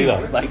don't care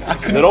either.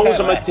 They're always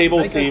a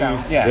mid-table team.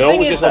 Yeah. They're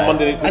always Thing is, just on though,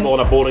 Monday Night Football in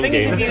a boring thing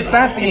is, game. The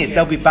sad thing is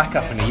they'll be back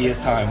up in a year's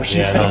time, which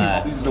is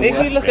Yeah, this is the If you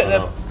worst look bit.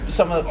 at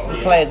some of the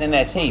players in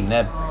their team,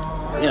 they've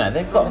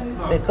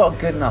got a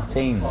good enough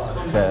team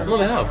to. No,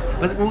 they have.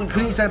 But what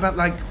couldn't you say about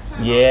like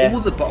Yeah. all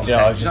the bottom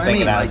Yeah, I was teams? just You know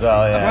thinking what I that mean? as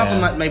well, yeah, Rather than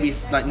yeah. like maybe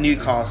like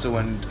Newcastle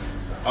and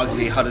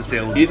arguably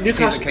Huddersfield, Yeah, teams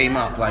Newcastle- that came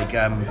up like.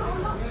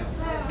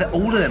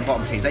 All of them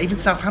bottom teams, like even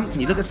Southampton.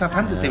 You look at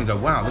Southampton's team and go,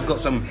 wow, they've got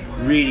some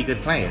really good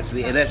players. So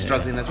they're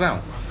struggling as well.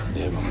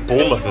 Yeah,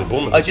 Bournemouth.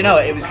 Oh, do you know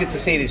what? It was good to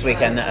see this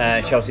weekend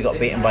that Chelsea got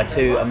beaten by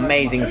two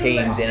amazing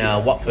teams in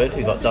Watford,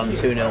 who got done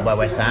 2-0 by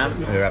West Ham,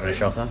 who were having a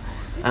shocker,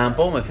 and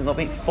Bournemouth, who got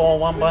beat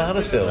 4-1 by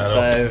Huddersfield.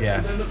 So,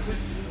 Yeah.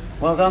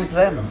 well done to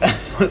them.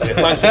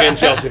 Thanks again,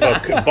 Chelsea,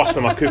 for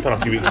busting my coupon a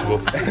few weeks ago.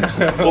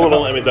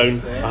 Bowling let me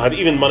down. I had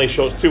even money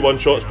shots, 2-1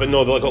 shots, but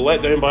no, they got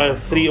let down by a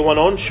 3-1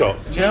 on shot.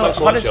 Do you know what? Thanks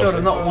a lot, Huddersfield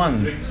have Chelsea. not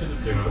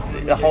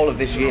won the whole of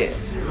this year.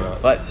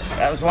 Like,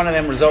 that was one of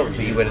them results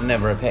that you would have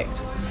never have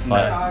picked.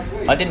 Like,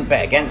 I didn't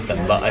bet against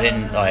them, but I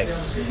didn't I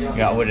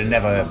would have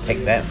never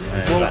picked them.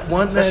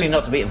 Especially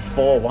not to beat them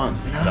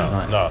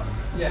 4-1. No.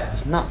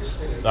 It's nuts.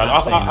 No,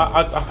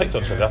 I picked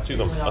up something.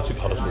 I took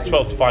Huddersfield.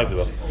 12-5 they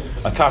were.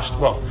 I cashed.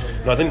 Well,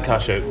 no, I didn't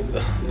cash out.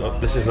 No,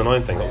 this is the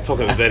annoying thing. I'll talk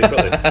about it very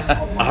quickly.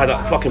 I had a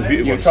fucking beauty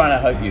You were once. trying to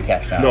hope you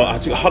cashed out. No, I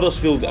took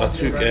Huddersfield and I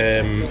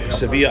took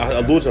Sevilla. I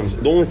had loads of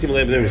them. The only team I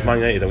let me down was Man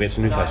United against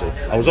Newcastle.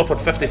 I was offered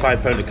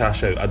 £55 to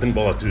cash out. I didn't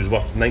bother because it was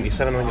worth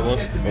 97, I think it was.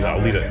 I was like,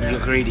 I'll leave it. You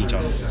got greedy,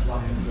 John.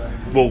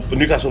 Well,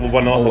 Newcastle were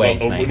 1-0 up.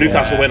 Always, mate.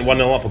 Newcastle Yeah. went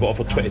 1-0 up. I got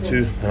offered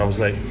 22, and I was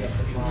like,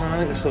 I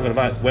think it's still going to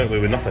back. Went away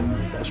with nothing.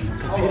 I was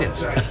fucking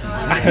furious.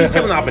 I hate it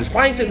when that happens.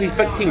 Why is it these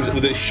big teams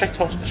with the shit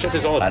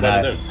as odds I let me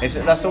know.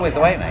 down? That's always the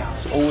way, mate.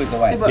 It's always the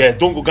way. Yeah,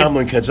 don't go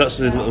gambling, kids. That's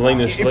the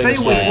line of If they would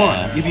have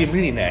Yeah. won, you'd be a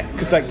millionaire.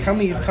 Because like, how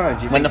many times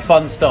do you When the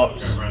fun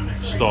stops.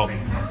 Stop.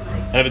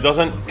 And if it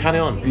doesn't, carry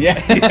on. Yeah.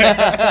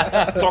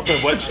 Talking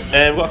of which, we've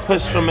got a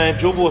quiz from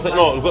Jobo. I think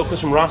no, we've got a quiz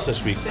from Ras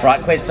this week.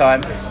 Right, quiz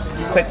time.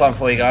 Quick one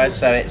for you guys.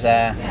 So it's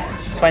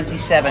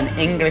 27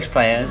 English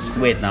players.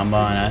 Weird number,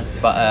 I know,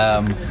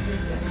 but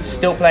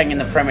still playing in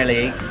the Premier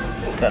League.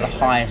 But the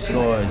highest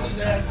scorers,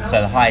 so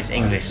the highest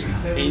English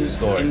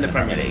scorers in the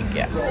Premier League.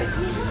 Yeah.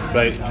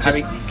 Right.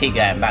 Just keep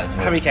going back.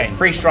 Harry Kane.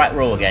 Free strike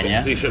rule again,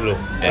 yeah. 3 shit rule.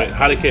 Yeah. Right.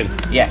 Harry Kane.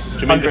 Yes.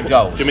 Do you mean 100 Defoe?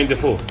 goals. Do you mean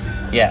Defoe?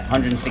 Yeah.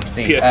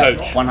 116. Peter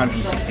Crouch.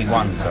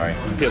 161. Sorry.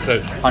 Peter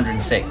Crouch.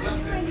 106.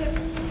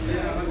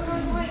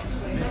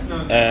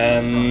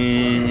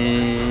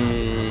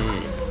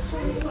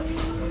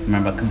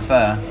 Remember,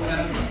 confer.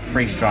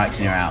 3 strikes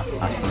and you're out.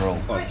 That's the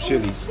rule. Oh,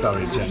 surely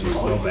Sturridge and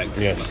Welbeck.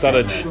 Yeah,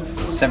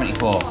 Sturridge,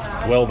 74.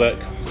 Welbeck.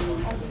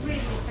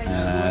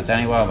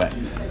 Danny Welbeck.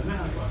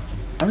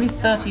 Only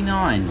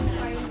 39.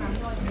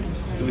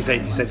 Did you say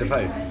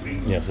Defoe?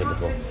 Yeah, I've said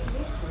Defoe.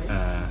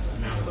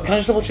 Can I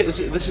just double check?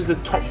 This is the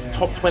top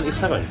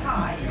 27.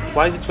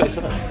 Why is it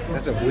 27?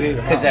 That's a weird.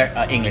 Because they're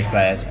English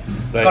players.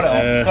 Right, Got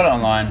it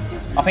online.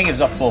 I think it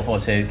was off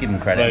 442. Give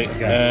them credit. Right.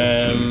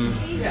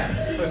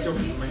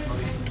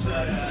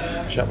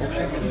 Chapel.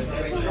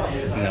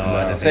 No,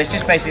 I don't So it's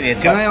just basically a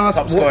Can I top, ask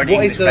top scorer what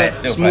English is player the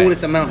still playing.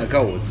 smallest amount of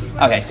goals?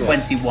 Okay,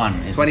 21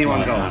 is 21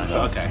 the smallest goals. amount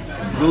of Okay.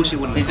 Wilshere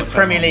wouldn't These have are scored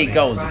Premier 21. League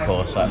goals, of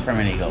course, like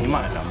Premier League goals. He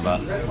might have done,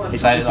 but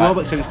if So, like-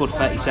 Welbeck only scored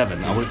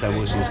 37, I would say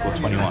Wilshere scored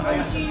 21.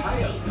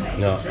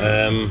 No.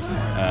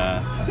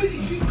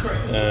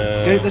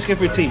 Let's go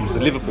through teams. So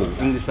Liverpool,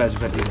 English players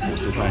who've had Liverpool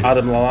still playing.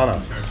 Adam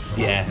Lallana.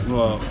 Yeah,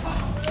 well,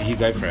 You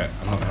go for it.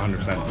 I'm not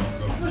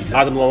 100%.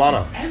 Adam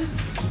Lallana.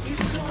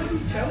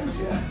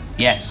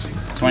 Yes,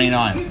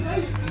 29.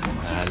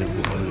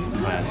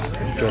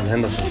 Jordan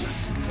Henderson.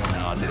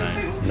 No, I don't know.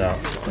 No.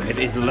 It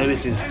is the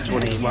lowest is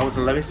 20. What was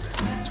the lowest?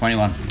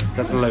 21.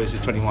 That's the lowest is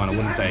 21. I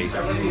wouldn't say.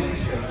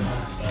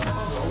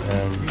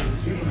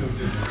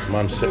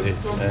 Man City.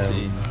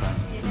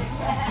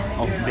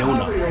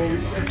 Milner.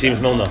 James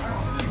Milner.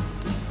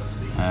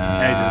 No,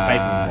 he doesn't play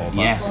for them.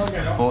 Yes,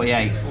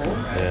 48.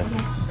 Yeah.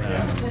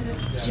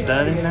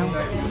 Sterling now?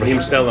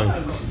 Raheem Sterling.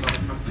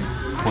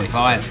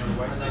 45.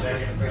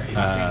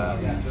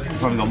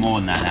 Probably got more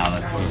than that now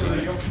though.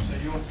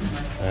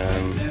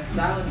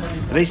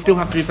 Do they still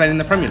have to be playing in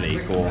the Premier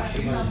League or?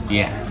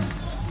 Yeah.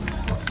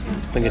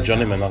 I think a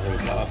journeyman. I think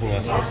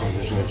that's the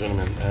division of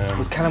journeyman.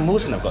 Was Callum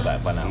Wilson have got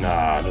that by now?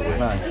 Nah, no way.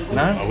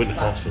 No? I wouldn't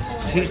have thought so.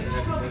 2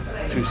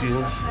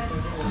 seasons.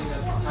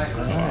 I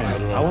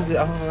don't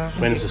know.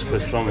 When was this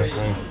quiz from? This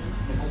thing?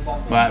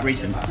 Well,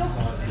 recent.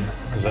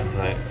 Is that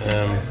right?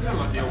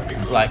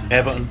 Like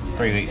Everton.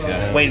 3 weeks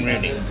ago. Wayne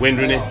Rooney. Wayne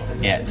Rooney.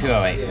 Yeah,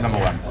 208, number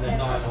 1.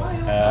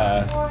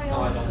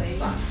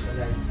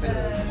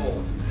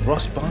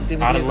 Ross Barkley.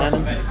 Aaron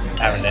Lennon.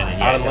 Aaron Lennon.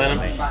 Yeah, Aaron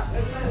definitely.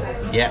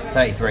 Lennon. Yeah,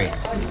 33.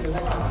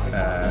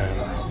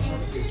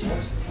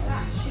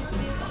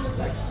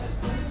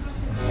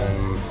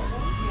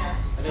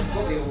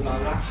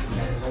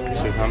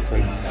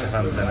 Southampton.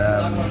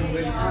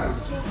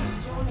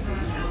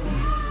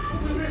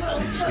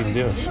 Stephen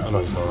Davis. Oh no,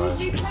 he's not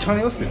right.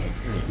 Charlie Austin.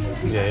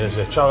 Yeah, he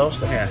is. Charlie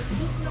Austin. Yeah.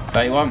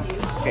 31.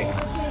 Okay.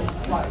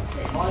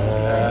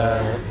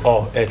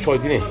 Troy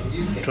Deeney.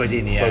 Troy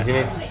Deeney. Yeah. Troy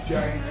Deeney.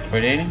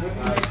 Troy Deeney.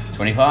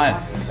 25.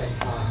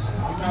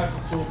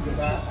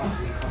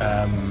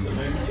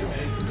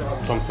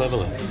 Tom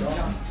Cleverley.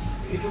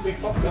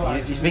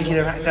 You think he'd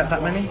have racked up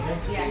that many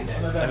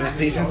over the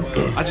season?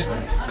 I just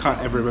can't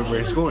ever remember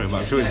him scoring,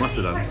 but I'm sure he must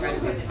have done.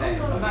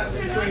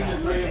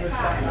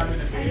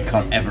 You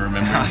can't ever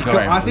remember him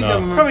scoring. I think No.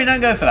 Probably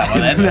don't go for that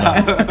one then.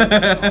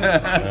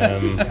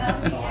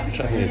 I'm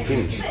trying to think of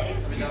teams.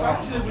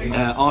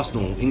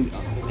 Arsenal.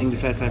 English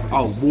players playing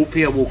for...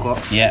 Pierre Walcott.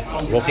 Yeah,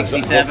 Wilfred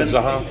 67.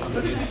 Zaha.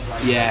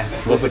 Yeah.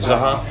 Wilfred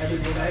Zaha.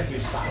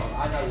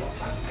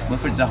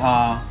 Wilfred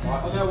Zaha.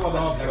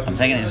 I'm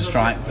taking it as a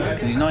strike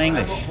because he's not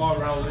English. He's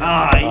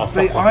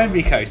the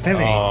Ivory Coast, isn't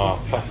he? Oh,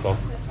 fuck off.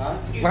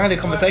 I had a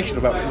conversation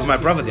with my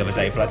brother the other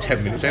day for like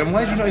 10 minutes saying,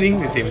 why is he not in the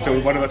England team? Until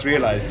one of us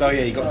realised,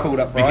 he got called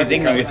up for Because Ivory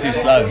England was Coast.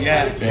 too slow.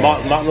 Yeah.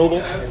 Mark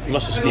Noble? He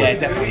must have scored. Yeah,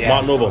 definitely, yeah.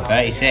 Mark Noble.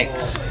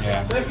 36.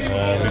 Yeah.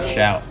 Good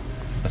shout.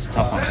 That's a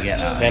tough one to get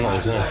out.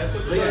 Penalties, isn't it?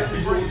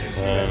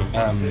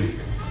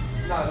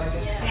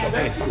 Shot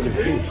any fucking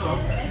teams.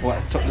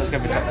 Let's go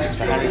for top teams.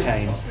 So Harry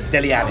Kane.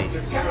 Dele Alli.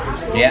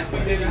 Yeah,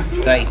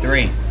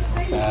 33.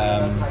 Harry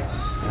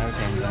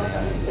Kane, Dele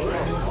Alli.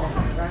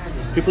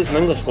 Who plays in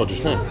the English squad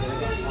just now?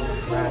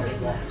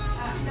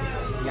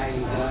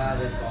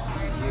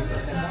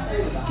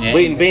 Yeah.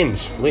 Leighton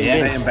Baines.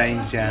 Leighton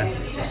Baines, yeah.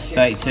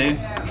 32.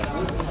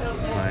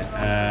 Right.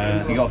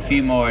 You got a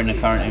few more in the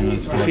current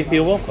England squad.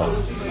 Theo Walcott.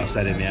 I've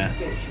said him, yeah.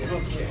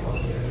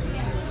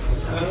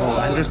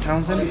 Andrews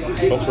Townsend?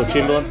 Oxlade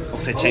Chamberlain.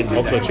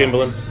 Oxlade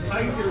Chamberlain.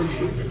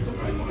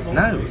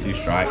 No. 2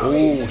 strikes.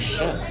 Oh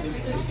shit.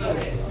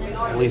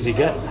 Lazy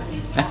get.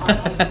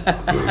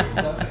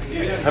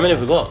 How many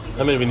have we got?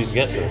 How many do we need to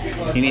get to?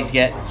 You need to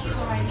get.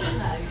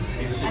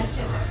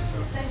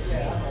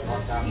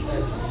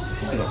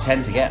 You've got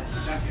 10 to get.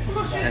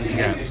 10 to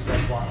go.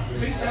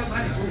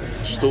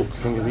 Stoke,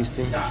 think of these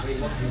teams.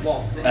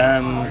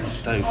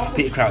 Stoke.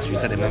 Peter Crouch, we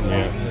said him, haven't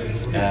we?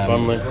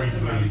 Burnley.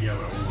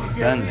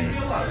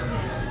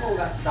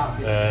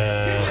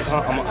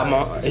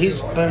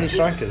 Who's Burnley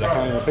strikers? I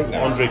can't even think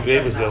now. Andre Gray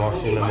was there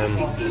last season, and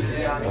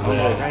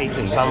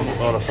then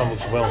Sam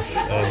looks Welsh.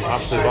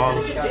 Ashley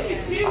Barnes.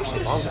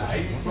 Ashley Barnes. I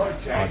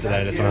don't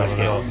know. Let's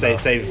try and skip.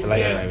 Save it for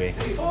later, maybe.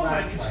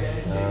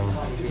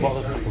 What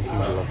other fucking teams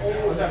are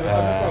there?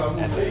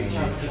 Everton.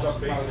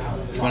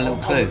 Do you want a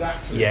little clue?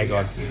 Yeah, go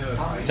on.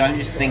 Don't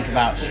just think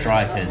about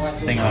strikers.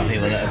 Think about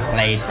people that have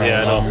played for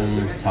a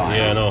long time.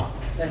 Yeah, I know.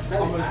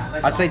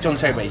 I'd say John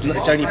Terry, but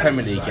it's only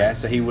Premier League, yeah,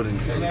 so he wouldn't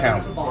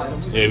count.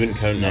 Yeah, he wouldn't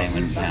count No, now. it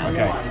wouldn't count.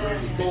 Okay.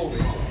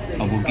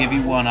 I will give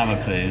you one other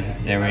clue.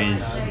 There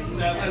is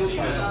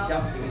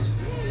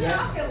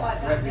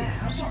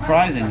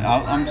surprising.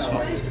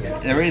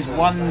 There is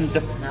one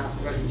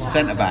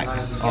centre back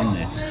on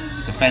this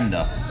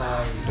defender.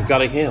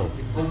 Gary Hale.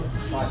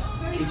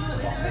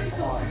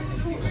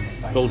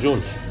 Phil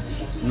Jones.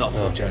 Not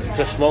Phil Jones.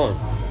 Chris Smalling.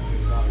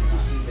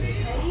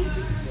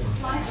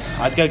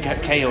 I'd go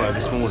KO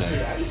over Smalling.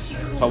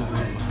 But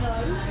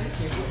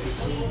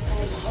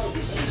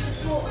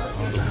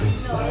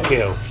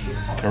KO.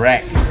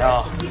 Correct.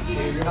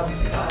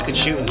 good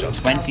shooting, John.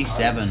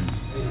 27.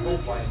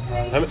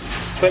 How many?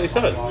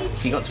 27?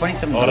 He got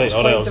 27 All right, goals.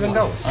 all right. 27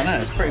 goals. I know,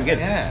 it's pretty good.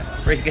 Yeah.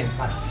 It's pretty good.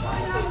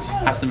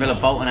 Aston Villa,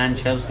 Bolton and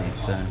Chelsea.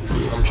 So.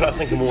 I'm trying to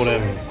think of more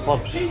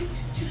clubs.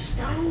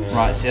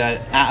 Right, so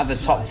out of the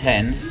top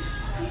 10,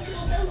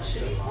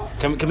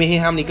 Can we hear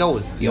how many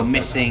goals? You're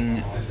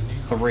missing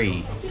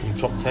 3. From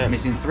top 10. You're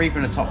missing 3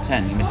 from the top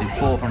 10. You're missing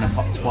 4 from the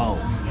top 12.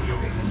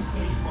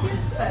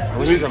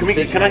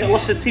 Can I get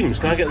lots of teams?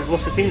 Can I get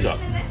lots of teams up?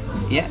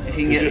 Yeah, if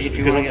you can if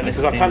you want to get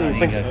this I team, can't then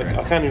even you can go for it.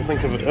 I can't even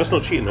think of it. That's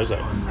not cheating, is it?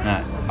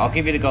 No, I'll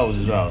give you the goals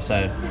as well.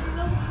 So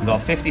we've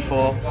got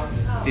 54,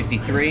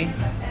 53,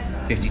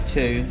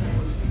 52,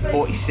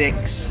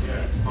 46,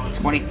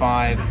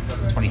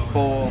 25,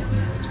 24,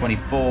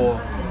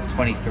 24,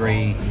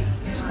 23,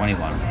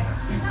 21.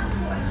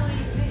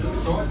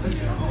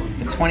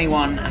 The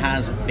 21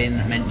 has been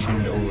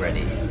mentioned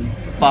already,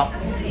 but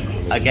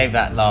I gave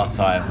that last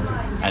time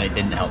and it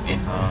didn't help you.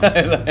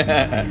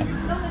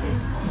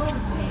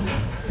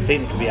 I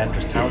think it could be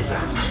Andrews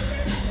Townsend.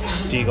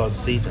 Do you guys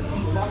season?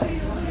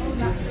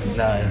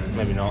 No,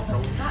 maybe not.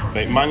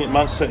 Right,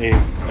 Man City,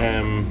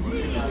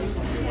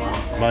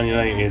 Man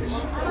United,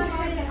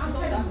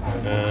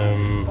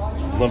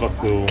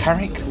 Liverpool.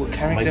 Carrick? What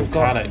Carrick Michael they've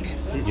got? Carrick.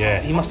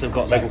 Yeah. He must have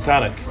got Michael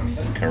Carrick.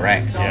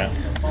 Correct. Yeah.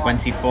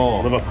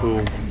 24.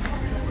 Liverpool.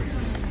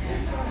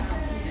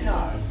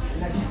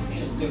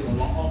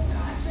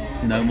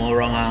 No more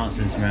wrong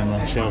answers,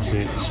 remember.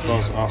 Chelsea,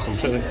 Spurs,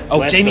 Arsenal. Oh,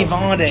 Leicester. Jamie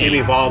Vardy.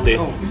 Jamie Vardy.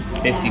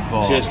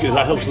 54. See, that's good.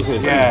 That helps looking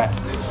at Yeah.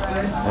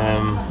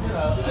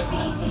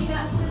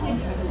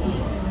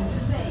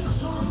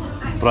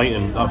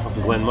 Brighton, that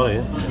fucking Glenn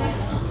Murray.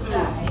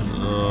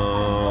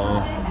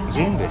 He's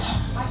English.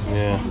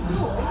 Yeah.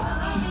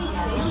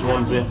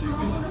 Swansea.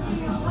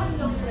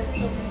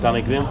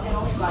 Danny Graham.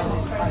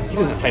 He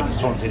doesn't play for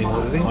Swansea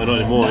anymore, does he? I don't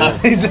anymore. No, Yeah.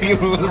 he's like, he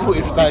was a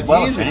British dad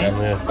Welsh, years ago. isn't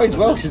he? Yeah. Oh, he's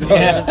Welsh as well.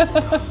 Yeah.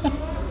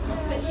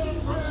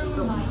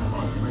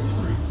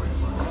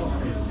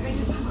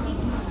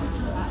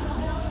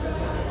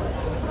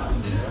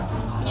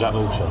 Jack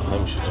Wilshere. Let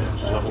me shoot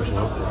Jack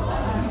Wilshere.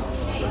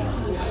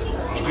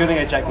 If you're going to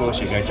go Jack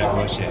Wilshere, go Jack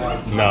Wilshere.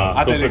 Nah,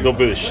 I don't don't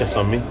put this shit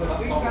on me.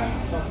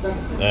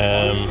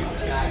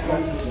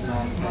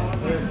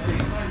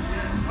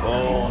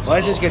 Well,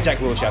 let's just go Jack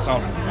Wilshere. I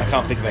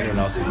can't think of anyone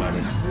else at the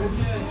moment.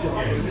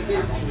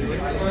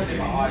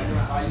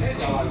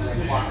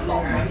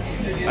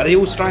 Are they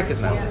all strikers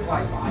now?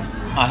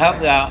 I'll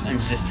help you out and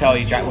just tell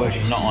you Jack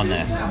Wilshere's not on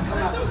there.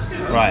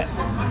 Right.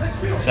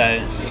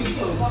 So,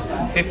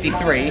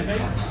 53 is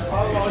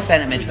a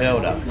centre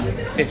midfielder.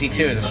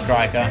 52 is a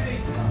striker.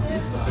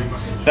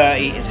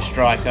 30 is a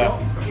striker.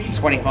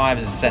 25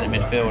 is a centre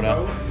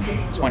midfielder.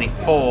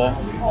 24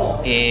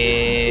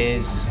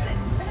 is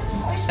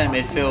centre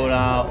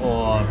midfielder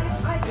or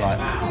like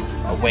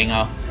a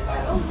winger.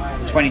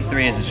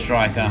 23 is a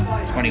striker.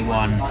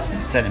 21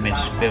 centre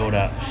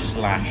midfielder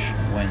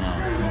 / winger.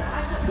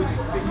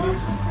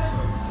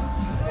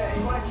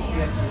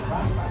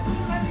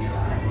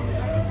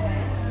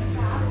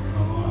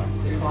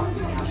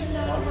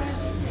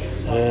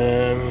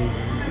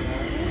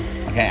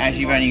 Okay, as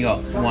you've only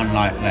got 1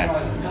 life left,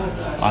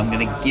 I'm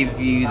going to give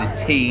you the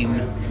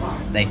team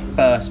they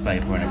first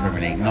played for in the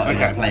Premier League, not who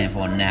they're playing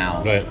for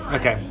now. Right.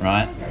 Okay.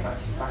 Right?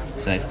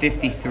 So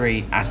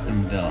 53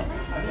 Aston Villa.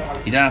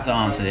 You don't have to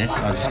answer this,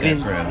 I'll just get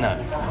through them. No,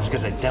 I was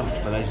going to say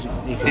Delft, but those.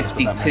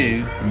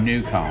 52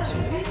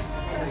 Newcastle.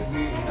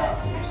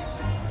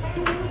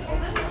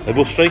 They're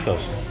both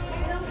strikers.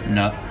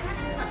 No.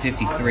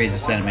 53 is a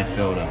centre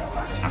midfielder.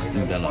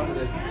 Aston Villa.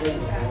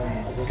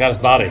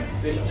 Gareth Barry.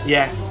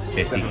 Yeah.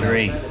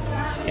 53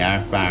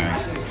 Gareth Barry.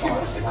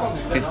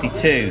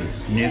 52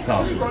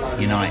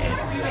 Newcastle United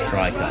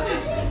striker.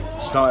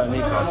 Start at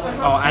Newcastle.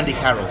 Oh, Andy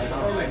Carroll.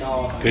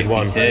 Good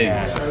one. 52.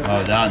 Yeah.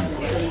 Well done.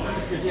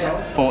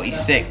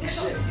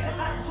 46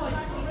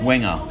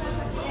 winger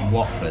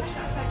Watford.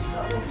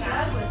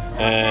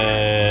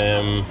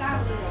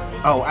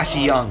 Oh,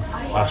 Ashley Young.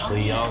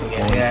 Ashley Young.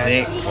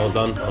 46. Well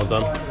done. Well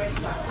done.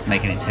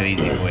 Making it too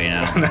easy for you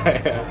now.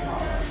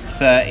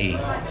 30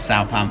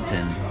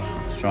 Southampton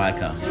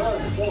striker.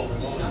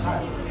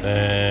 I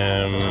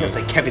was going to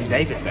say Kevin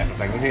Davis there for a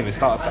second. We didn't even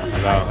start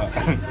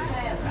Southampton.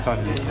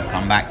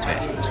 Come back to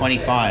it.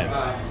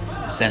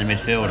 25 centre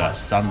midfielder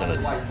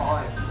Sunderland.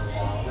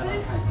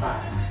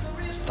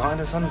 Starting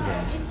at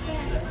Sunderland.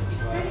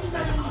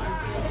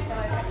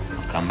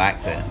 Come back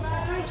to it.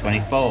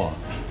 24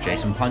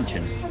 Jason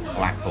Punchin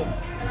Blackpool.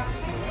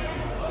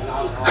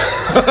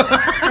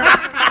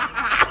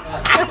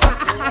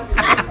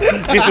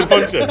 Jason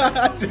Puncher.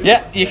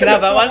 Yeah, you can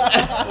have that one.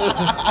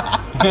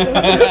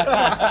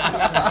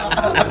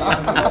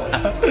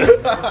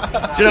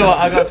 Do you know what?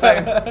 I got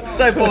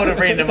so bored of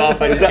reading them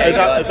off. Is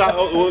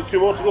that 2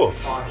 more to go?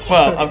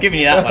 Well, I'm giving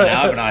you that one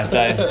now, haven't I?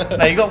 So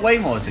no, you got way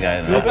more to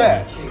go. To be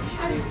fair,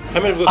 How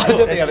many have we got?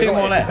 There's 2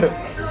 more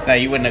left. No,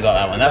 you wouldn't have got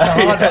that one. That's a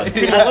hard one.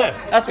 2 more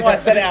left. That's why I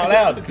said it out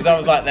loud, because I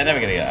was like, they're never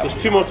going to get that one.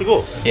 There's 2 more to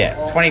go. Yeah,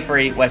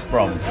 23 West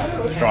Brom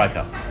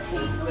striker.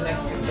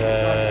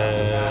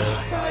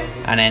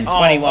 And then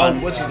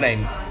 21. what's his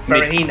name?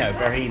 Berahino.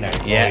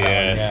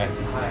 Yeah.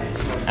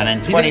 And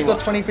then 20. He's got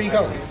 23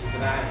 goals.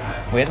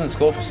 Well, he hasn't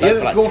scored for He Stoke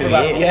hasn't for scored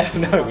like 2 for that. years.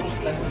 Yeah, no.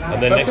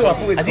 And then That's next all I one,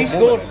 thought he'd Has he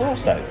scored scored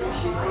for Stoke?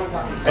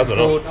 I don't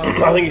know.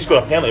 I think he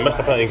scored a penalty. He missed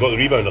a penalty and got the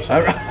rebound or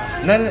something.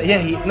 No,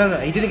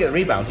 he didn't get the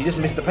rebound. He just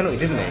missed the penalty,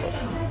 didn't he?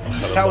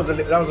 That was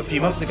a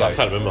few months ago. I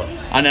can't remember.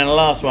 And then the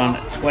last one,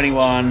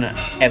 21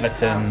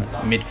 Everton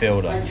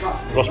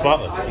midfielder. Ross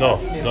Bartley? No.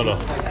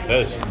 It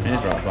is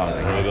Ross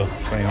Bartley. There we go.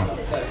 21.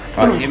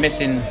 Right, so you're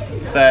missing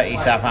 30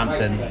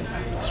 Southampton.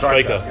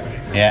 Striker.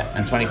 Yeah,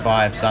 and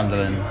 25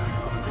 Sunderland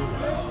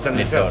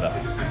midfielder.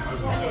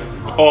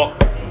 Oh,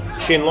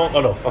 Shane Long.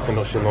 Oh no, fucking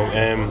not Shane Long.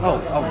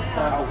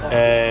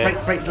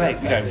 Breaks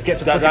leg.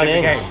 Gets a book Danny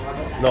in every Ings.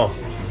 game. No,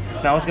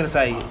 I was going to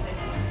say.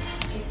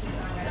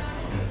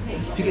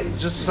 Who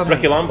gets just some.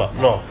 Ricky Lambert.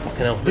 No, fucking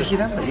hell. Ricky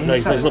Lambert. Yeah, No,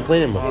 he's not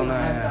playing anymore. Oh no.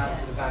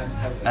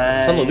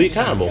 Yeah. Sunderland. Lee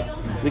Cattermole.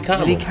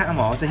 Lee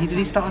Cattermole. So did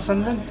he start at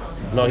Sunderland?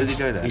 No, did he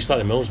go there? He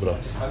started at Middlesbrough.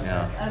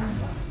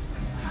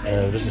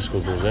 Yeah. Doesn't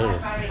score goals anyway.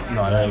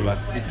 No, I know. But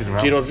he's been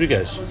around. G.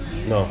 Rodriguez.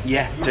 No.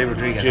 Yeah, Jay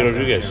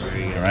Rodriguez.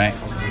 Correct.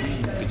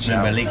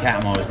 Remember, Lee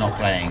Cattermole is not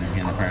playing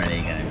in the Premier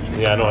League anymore.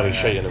 Yeah, I know, and he's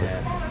shite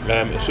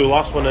anyway. So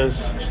last one is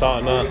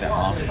starting at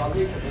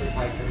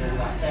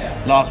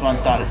last one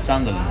started at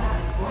Sunderland.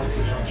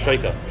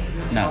 striker.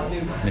 No,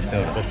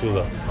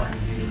 midfielder.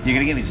 You're going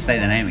to get me to say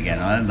the name again.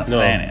 I'll end up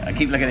saying it. I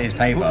keep looking at his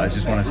paper. I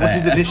just want to say What's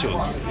his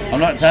initials? I'm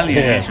not telling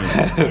you the initials.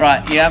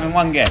 Right, you're having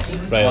one guess.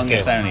 Right, one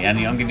guess only. And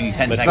I'm giving you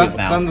 10 But seconds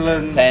now.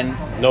 Sunderland.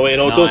 10. No, wait,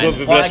 no, 9. don't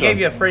be Well, I pressure. gave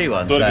you a free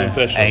one. Don't so be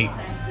pressure. 8,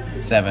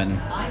 7,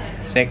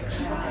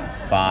 6,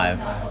 5,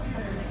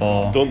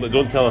 4.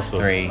 Don't tell us though.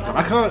 3.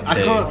 I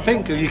can't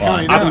think of you.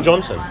 One. Can't. Adam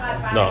Johnson.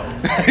 No.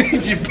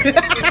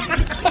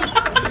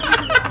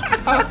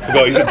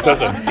 Forgot he's in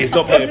prison. He's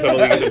not playing in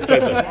Premier League. He's in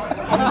prison.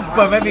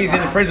 Well, maybe he's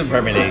in the prison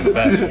Premier League,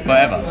 but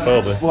whatever.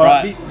 Probably. Well,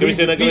 Right. Give us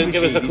a clue.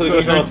 Give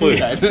us another clue.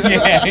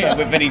 yeah,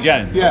 with Vinnie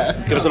Jones. Yeah.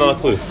 Give us another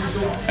clue.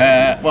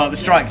 Well, the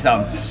strike's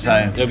done,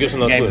 so give us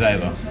another game's clue.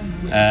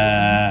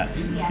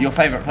 over. Your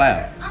favourite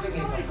player?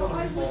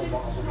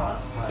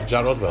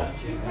 Jack Rodwell.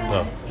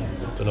 No.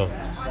 Don't know.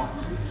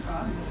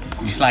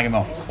 You slag him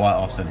off quite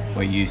often.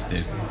 We used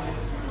to.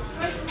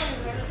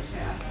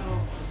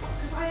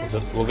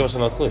 Well, give us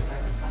another clue.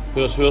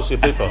 Who else do you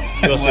play for?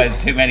 Well,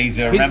 there's too many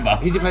to remember.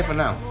 Who's he play for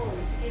now?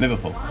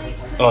 Liverpool.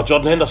 Oh,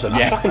 Jordan Henderson.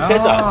 Yeah. I fucking said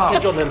that. I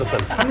said Jordan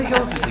Henderson. How many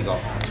goals has he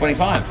got?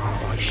 25.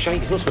 Oh, shite.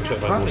 He's not scored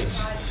 25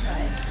 goals.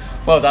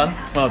 Well done.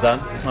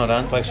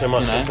 Thanks so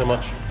much. Thanks so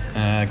much.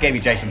 Gave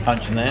you Jason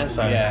Punch in there,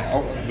 so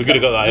We could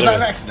have got that. Was anyway. that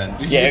an accident?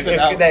 Did you yeah, just say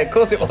that? of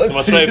course it was.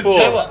 Number 24,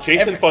 So what?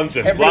 Jason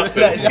Puncheon, No,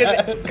 Blackpool. it's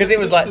because it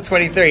was like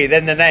 23,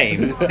 then the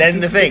name, then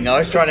the thing. I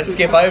was trying to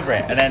skip over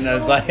it, and then I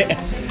was like,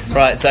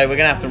 right. So we're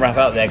gonna have to wrap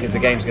up there because the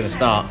game's gonna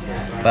start.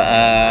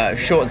 But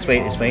short and sweet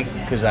this week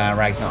because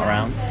Rag's not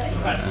around.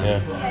 Yeah.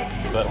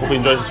 But hope he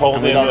enjoys his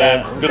holiday.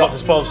 Good luck to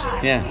Spurs.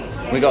 Yeah,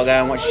 we got to go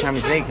and watch the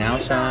Champions League now.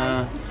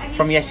 So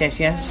from Yes,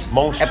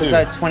 Monks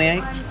episode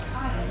 28.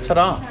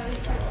 Ta-da.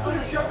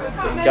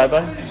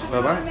 Jobo,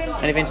 Bye bye.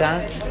 anything to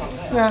add?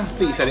 Yeah, I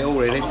think you said it all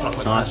really.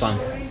 Nice one.